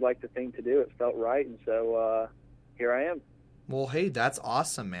seemed like the thing to do. It felt right, and so here I am. Well, hey, that's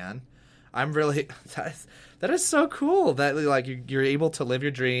awesome, man. I'm really that is so cool that like you're able to live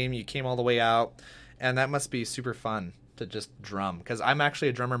your dream. You came all the way out, and that must be super fun to just drum. Because I'm actually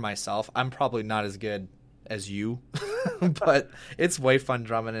a drummer myself. I'm probably not as good as you, but it's way fun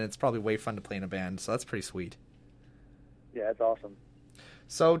drumming, and it's probably way fun to play in a band. So that's pretty sweet. Yeah, it's awesome.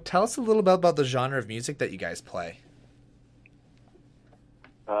 So tell us a little bit about the genre of music that you guys play.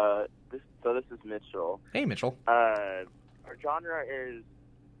 This is Mitchell. Hey, Mitchell. Our genre is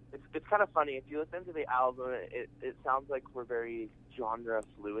it's kind of funny. If you listen to the album, it sounds like we're very genre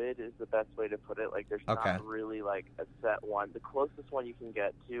fluid is the best way to put it. Like there's not really like a set one. The closest one you can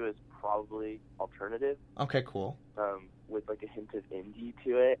get to is probably alternative. Okay, cool. With like a hint of indie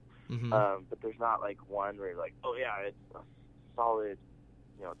to it. Mm-hmm. But there's not like one where you're like, oh yeah, it's a solid,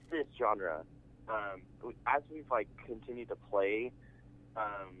 it's this genre. As we've like continued to play,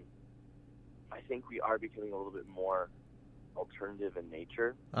 I think we are becoming a little bit more alternative in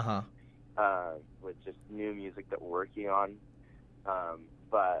nature. With just new music that we're working on.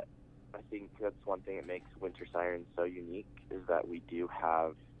 But I think that's one thing that makes Winter Sirens so unique is that we do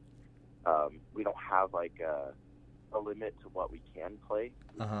have, we don't have like a limit to what we can play.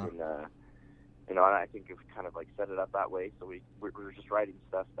 And I think we've kind of like set it up that way. So we're just writing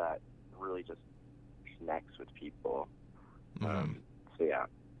stuff that really just connects with people. So yeah.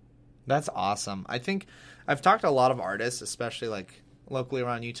 That's awesome. I think I've talked to a lot of artists, especially like locally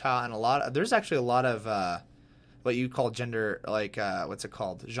around Utah, and there's actually a lot of what you call gender, like what's it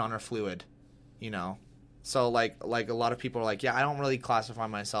called, genre fluid, So like a lot of people are like, yeah, I don't really classify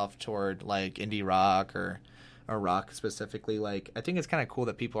myself toward like indie rock or rock specifically. Like I think it's kind of cool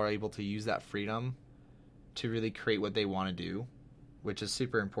that people are able to use that freedom to really create what they want to do, which is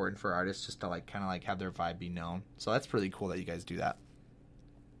super important for artists just to like kind of like have their vibe be known. So that's really cool that you guys do that.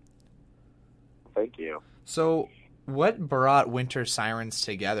 Thank you. So what brought Winter Sirens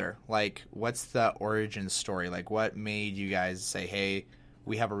together? Like, what's the origin story? Like, what made you guys say, hey,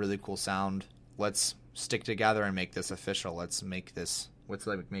 we have a really cool sound. Let's stick together and make this official. Let's make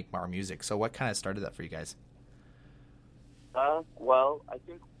our music. So what kind of started that for you guys? Well, I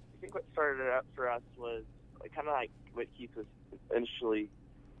think what started it up for us was kind of like what Keith was initially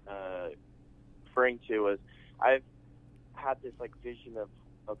referring to was I've had this like vision of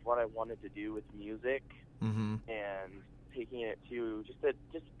what I wanted to do with music, and taking it to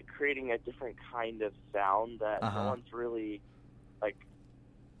just creating a different kind of sound that no one's really like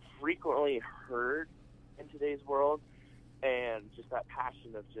frequently heard in today's world, and just that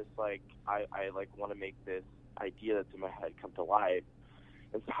passion of just like I like want to make this idea that's in my head come to life.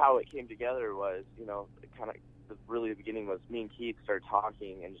 And so how it came together was, really the beginning was me and Keith started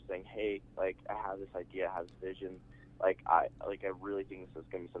talking and just saying, hey, like, I have this idea, I have this vision. I really think this is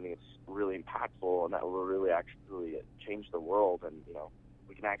going to be something that's really impactful and that will really actually change the world, and,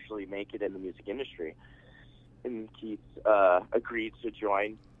 we can actually make it in the music industry. And Keith agreed to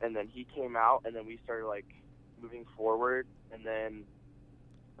join, and then he came out, and then we started, like, moving forward. And then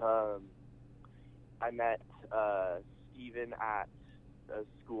I met Steven at a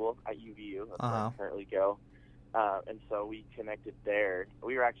school at UVU, that's where I currently go. And so we connected there.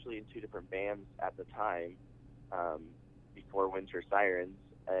 We were actually in 2 different bands at the time, before Winter Sirens,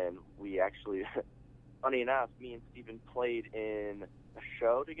 and we actually, funny enough, me and Steven played in a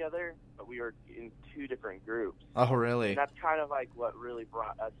show together, but we were in 2 different groups. Oh, really? And that's kind of like what really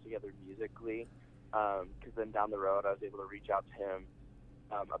brought us together musically, because then down the road I was able to reach out to him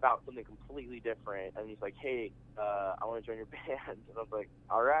about something completely different, and he's like, hey, I want to join your band, and I was like,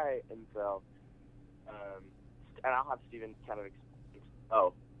 all right. And so, and I'll have Steven kind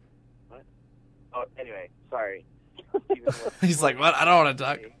of, anyway, sorry. He's like, what? I don't want to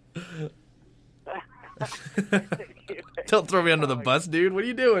talk. Don't throw me under the bus, dude. What are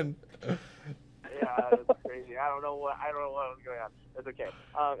you doing? Yeah, that's crazy. I don't know what was going on. That's okay.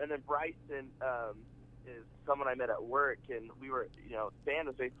 And then Bryson is someone I met at work, and we were, the band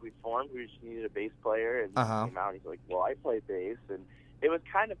was basically formed. We just needed a bass player, and he came out, and he's like, well, I play bass, and it was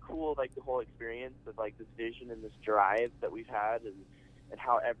kind of cool, like, the whole experience of, like, this vision and this drive that we've had, and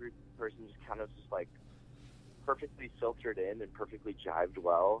how every person just kind of just, like, perfectly filtered in and perfectly jived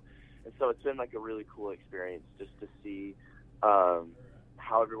well. And so it's been, like, a really cool experience just to see how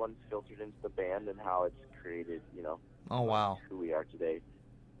everyone's filtered into the band and how it's created, oh, wow, who we are today.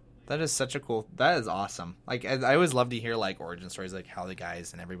 That is awesome. Like, I always love to hear, like, origin stories, like how the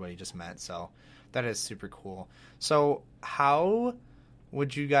guys and everybody just met. So that is super cool. So how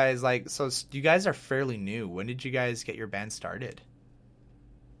would you guys, like, so you guys are fairly new. When did you guys get your band started?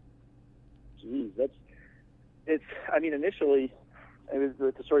 Geez, initially, it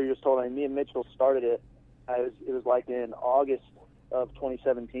was the story you just told. Me and Mitchell started it. It was like in August of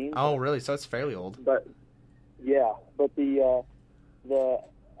 2017. Oh, really? So it's fairly old. But yeah, but the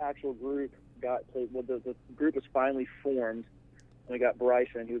actual group the group was finally formed, and we got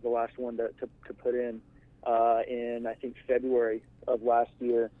Bryson, who was the last one to put in I think February of last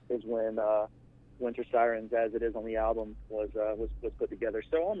year is when Winter Sirens, as it is on the album, was put together.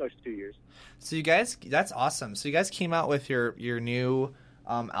 So almost 2 years. So you guys, that's awesome. So you guys came out with your new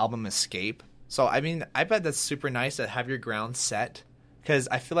album Escape. So I mean, I bet that's super nice to have your ground set, because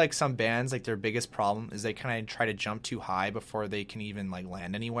I feel like some bands, like, their biggest problem is they kind of try to jump too high before they can even, like,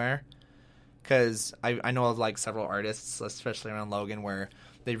 land anywhere. Because I know of, like, several artists, especially around Logan, where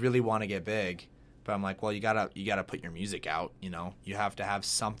they really want to get big. But I'm like, well, you gotta put your music out, You have to have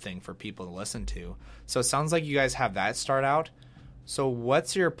something for people to listen to. So it sounds like you guys have that start out. So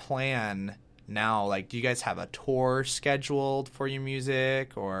what's your plan now? Like, do you guys have a tour scheduled for your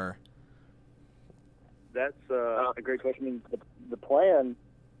music, or? That's a great question. I mean, the plan.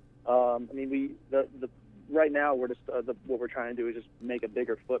 Right now we're just what we're trying to do is just make a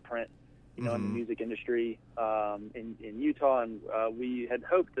bigger footprint, in the music industry in Utah, and we had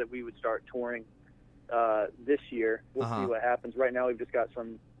hoped that we would start touring this year. We'll see what happens. Right now we've got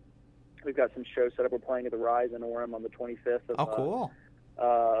some shows set up. We're playing at the Rise in Orem on the 25th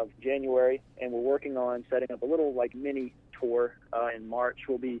of January, and we're working on setting up a little, like, mini tour in March.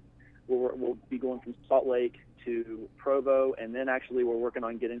 We'll be going from Salt Lake to Provo, and then actually we're working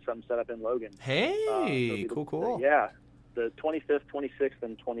on getting something set up in Logan. Hey, cool. Yeah, the 25th, 26th,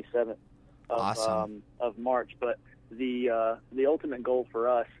 and 27th of March. But the ultimate goal for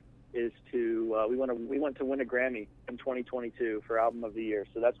us is to we want to win a Grammy in 2022 for Album of the Year.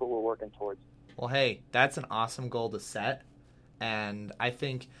 So that's what we're working towards. Well, hey, that's an awesome goal to set, and I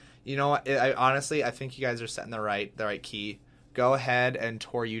think I think you guys are setting the right key. Go ahead and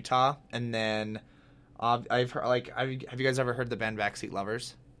tour Utah, and then I've heard, have you guys ever heard the band Backseat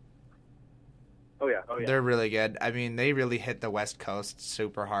Lovers? Oh yeah. They're really good. I mean, they really hit the West Coast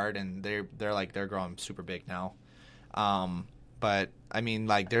super hard, and they're growing super big now. But I mean,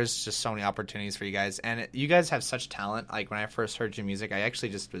 like, there's just so many opportunities for you guys, and you guys have such talent. Like, when I first heard your music, I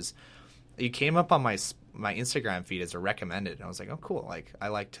actually you came up on my Instagram feed as a recommended, and I was like, oh, cool. Like, I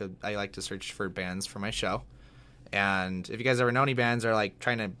like to search for bands for my show. And if you guys ever know any bands or like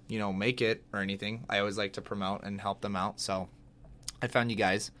trying to, you know, make it or anything, I always like to promote and help them out. So I found you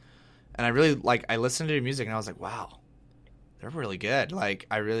guys, and I really I listened to your music and I was like, wow, they're really good. Like,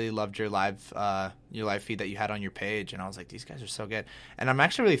 I really loved your live feed that you had on your page, and I was like, these guys are so good. And I'm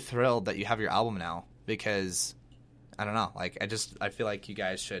actually really thrilled that you have your album now, because I don't know, like, I feel like you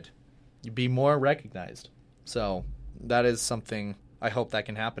guys should be more recognized. So that is something I hope that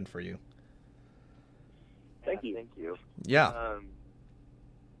can happen for you. Thank you. Yeah.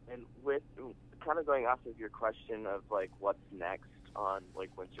 And with kind of going off of your question of like what's next on like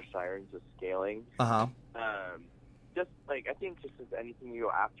Winter Sirens with scaling. Just like, I think just as anything you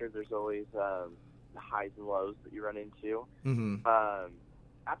go after, there's always the highs and lows that you run into. Mm-hmm.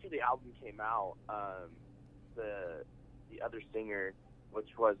 After the album came out, the other singer,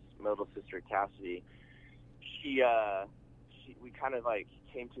 which was Middle Sister Cassidy, we kind of like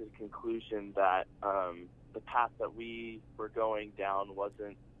came to the conclusion that the path that we were going down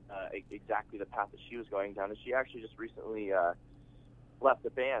wasn't exactly the path that she was going down, and she actually just recently left the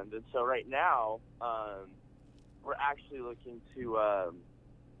band. And so right now, we're actually looking to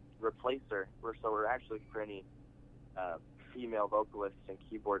replace her. We're actually looking for any female vocalists and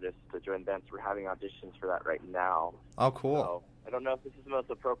keyboardists to join bands. We're having auditions for that right now. Oh, cool. So, I don't know if this is the most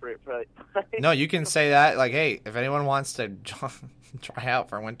appropriate place. No, you can say that. Like, hey, if anyone wants to try out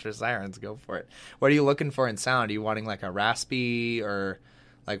for Winter Sirens, go for it. What are you looking for in sound? Are you wanting like a raspy, or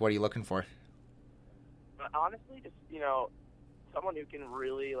like what are you looking for? Honestly, just, you know, someone who can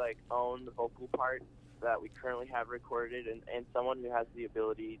really like own the vocal parts that we currently have recorded, and someone who has the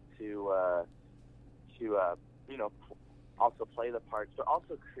ability to you know, also play the parts, but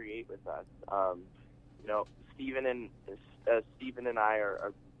also create with us. You know, Steven and I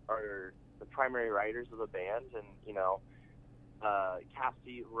are the primary writers of the band, and you know,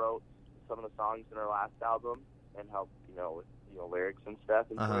 Cassie wrote some of the songs in our last album and helped, you know, with, you know, lyrics and stuff.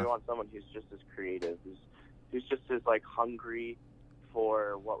 And so we want someone who's just as creative, who's just as like hungry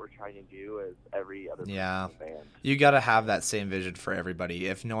for what we're trying to do as every other person in the band. You got to have that same vision for everybody.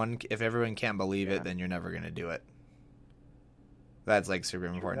 If everyone can't believe it, then you're never going to do it. That's like super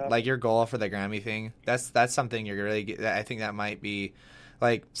important. Like your goal for the Grammy thing, that's something you're really, I think that might be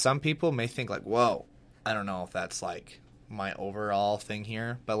like, some people may think like, whoa, I don't know if that's like my overall thing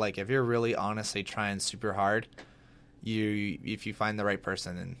here, but like if you're really honestly trying super hard, if you find the right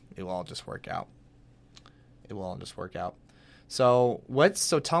person, then it will all just work out. It will all just work out. So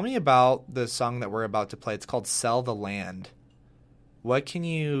tell me about the song that we're about to play. It's called Sell the Land. What can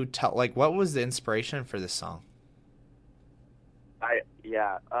you tell, like, what was the inspiration for this song?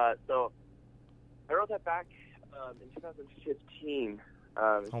 So I wrote that back in 2015.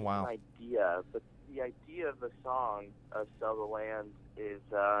 Oh, wow. An idea, but the idea of the song of Sell the Land is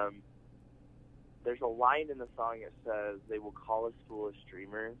there's a line in the song that says, "They will call us foolish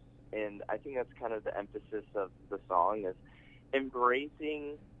dreamers," and I think that's kind of the emphasis of the song, is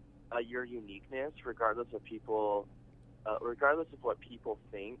embracing your uniqueness, regardless of what people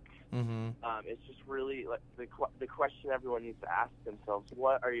think. Mm-hmm. It's just really like the question everyone needs to ask themselves: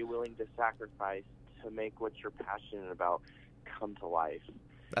 what are you willing to sacrifice to make what you're passionate about come to life?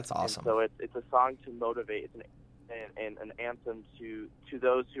 That's awesome. And so it's a song to motivate. It's an anthem to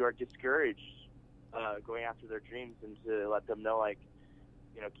those who are discouraged going after their dreams, and to let them know, like,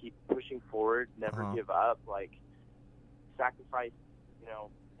 you know, keep pushing forward, never give up, like, sacrifice, you know,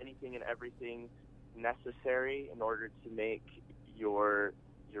 anything and everything necessary in order to make your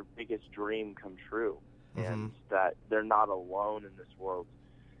biggest dream come true. And that they're not alone in this world,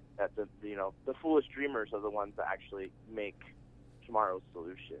 that the foolish dreamers are the ones that actually make tomorrow's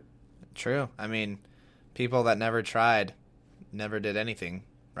solution. True. I mean, people that never tried never did anything,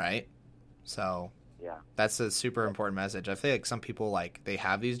 right? So yeah, that's a super important message. I feel like some people, like, they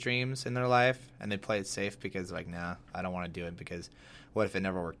have these dreams in their life and they play it safe because, like, nah, I don't want to do it because what if it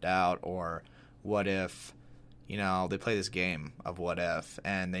never worked out? Or what if, you know, they play this game of what if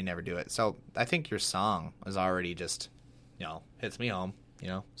and they never do it. So I think your song is already just, you know, hits me home, you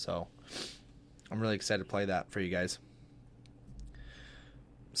know. So I'm really excited to play that for you guys.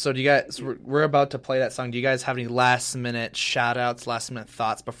 So do you guys, we're about to play that song. Do you guys have any last minute shout outs, last minute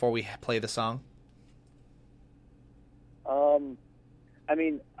thoughts before we play the song? I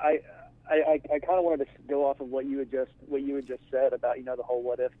mean, I kind of wanted to go off of what you had just said about, you know, the whole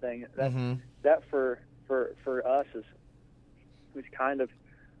what if thing. That for us was kind of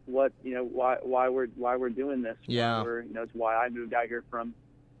what, you know, why we're doing this. Yeah. It's why I moved out here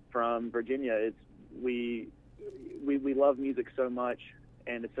from Virginia. It's we love music so much,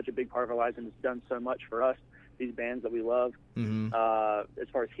 and it's such a big part of our lives, and it's done so much for us these bands that we love. As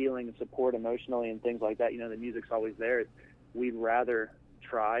far as healing and support emotionally and things like that, the music's always there. We'd rather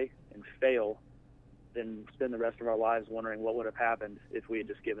try and fail than spend the rest of our lives wondering what would have happened if we had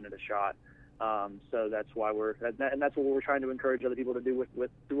just given it a shot. So that's why that's what we're trying to encourage other people to do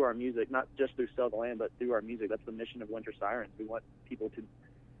with through our music, not just through Sell the Land, but through our music. That's the mission of Winter Sirens. We want people to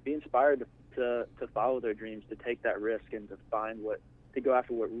be inspired to follow their dreams, to take that risk, and to go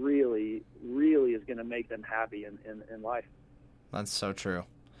after what really, really is going to make them happy in life. That's so true.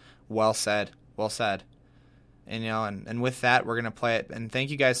 Well said. Well said. And, and with that, we're going to play it. And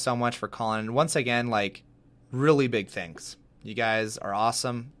thank you guys so much for calling. And once again, really big thanks. You guys are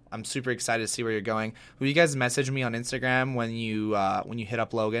awesome. I'm super excited to see where you're going. Will you guys message me on Instagram when you hit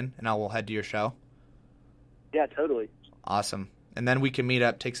up Logan, and I will head to your show? Yeah, totally. Awesome. And then we can meet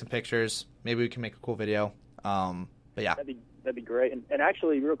up, take some pictures. Maybe we can make a cool video. But yeah. That'd be great. And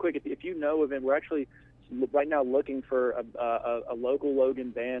actually, real quick, if you know of it, we're actually right now looking for a local Logan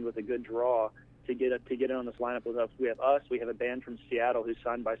band with a good draw to get in on this lineup with us. We have a band from Seattle who's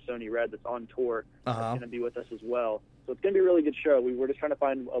signed by Sony Red that's on tour. That's going to be with us as well. So it's going to be a really good show. We're just trying to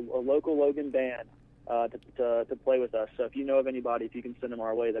find a local Logan band to play with us. So if you know of anybody, if you can send them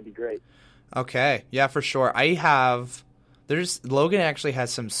our way, that'd be great. Okay. Yeah, for sure. Logan actually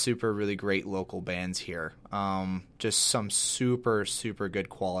has some super really great local bands here. Just some super, super good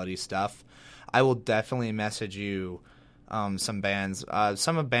quality stuff. I will definitely message you some bands.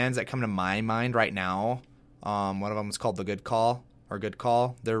 Some of bands that come to my mind right now, one of them is called The Good Call or Good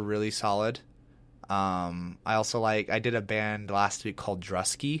Call. They're really solid. I did a band last week called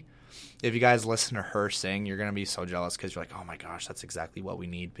Drusky. If you guys listen to her sing, you're going to be so jealous because you're like, oh my gosh, that's exactly what we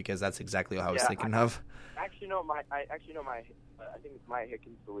need, because that's exactly what I was thinking of. I think it's Miah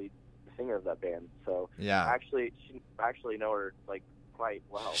Hickens, the lead singer of that band. So yeah, I actually know her quite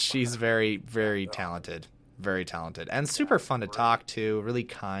well. She's very, very talented, and super fun to talk to. Really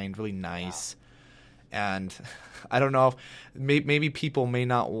kind, really nice. Yeah. And I don't know if maybe people may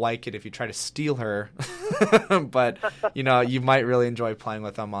not like it if you try to steal her, but you might really enjoy playing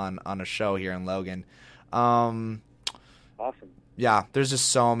with them on a show here in Logan. Awesome. Yeah, there's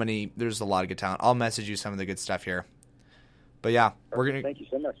a lot of good talent. I'll message you some of the good stuff here. But yeah, thank you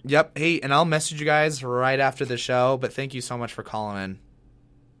so much. Yep. Hey, and I'll message you guys right after the show, but thank you so much for calling in.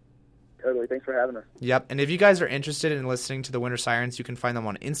 Totally. Thanks for having us. Yep. And if you guys are interested in listening to the Winter Sirens, you can find them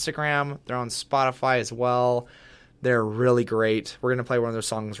on Instagram. They're on Spotify as well. They're really great. We're going to play one of their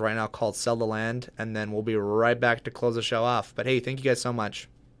songs right now called Sell the Land, and then we'll be right back to close the show off. But hey, thank you guys so much.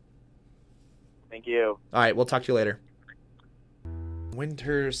 Thank you. All right. We'll talk to you later.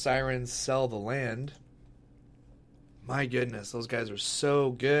 Winter Sirens Sell the Land. My goodness, those guys are so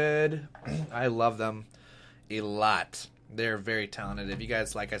good. I love them a lot. They're very talented. If you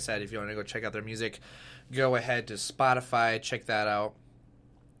guys, like I said, if you want to go check out their music, go ahead to Spotify, check that out.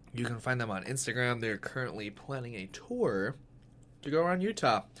 You can find them on Instagram. They're currently planning a tour to go around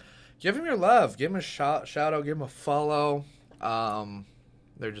Utah. Give them your love. Give them a shout out. Give them a follow.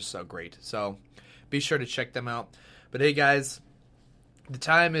 They're just so great. So be sure to check them out. But hey, guys, the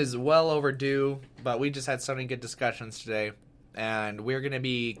time is well overdue, but we just had so many good discussions today. And we're going to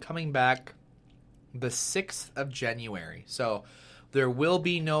be coming back the 6th of January. So there will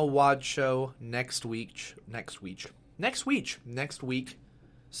be no WOD show next week.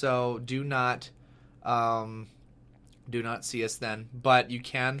 So do not see us then. But you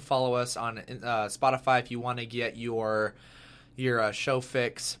can follow us on Spotify if you want to get your show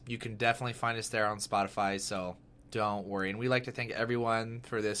fix. You can definitely find us there on Spotify. So don't worry. And we'd like to thank everyone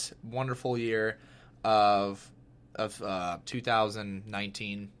for this wonderful year of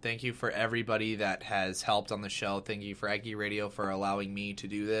 2019. Thank you for everybody that has helped on the show. Thank you for Aggie Radio for allowing me to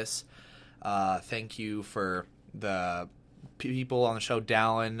do this. Thank you for the people on the show,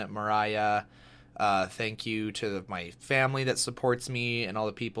 Dallin, Miah. Thank you to my family that supports me and all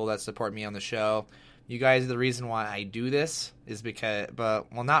the people that support me on the show. You guys are the reason why I do this, is because,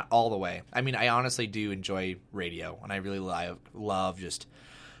 not all the way. I mean, I honestly do enjoy radio, and I really love just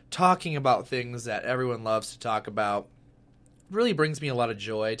talking about things that everyone loves to talk about. It really brings me a lot of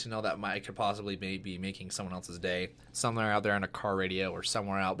joy to know that I could possibly be making someone else's day, somewhere out there on a car radio or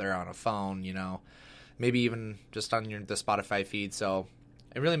somewhere out there on a phone, maybe even just on the Spotify feed. So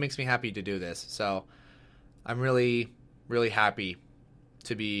it really makes me happy to do this. So I'm really, really happy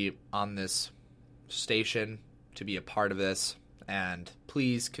to be on this station, to be a part of this, and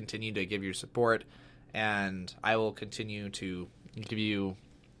please continue to give your support, and I will continue to give you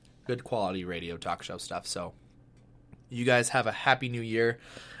good quality radio talk show stuff. So you guys have a happy new year.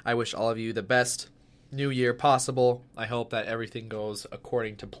 I wish all of you the best new year possible. I hope that everything goes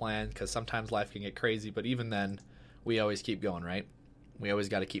according to plan, because sometimes life can get crazy, but even then, we always keep going, right? We always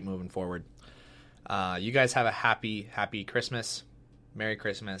got to keep moving forward. You guys have a happy Christmas, Merry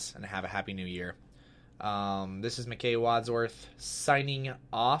Christmas, and have a happy New Year. This is McKay Wadsworth signing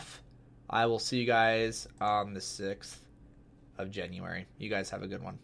off. I will see you guys on the 6th of January. You guys have a good one.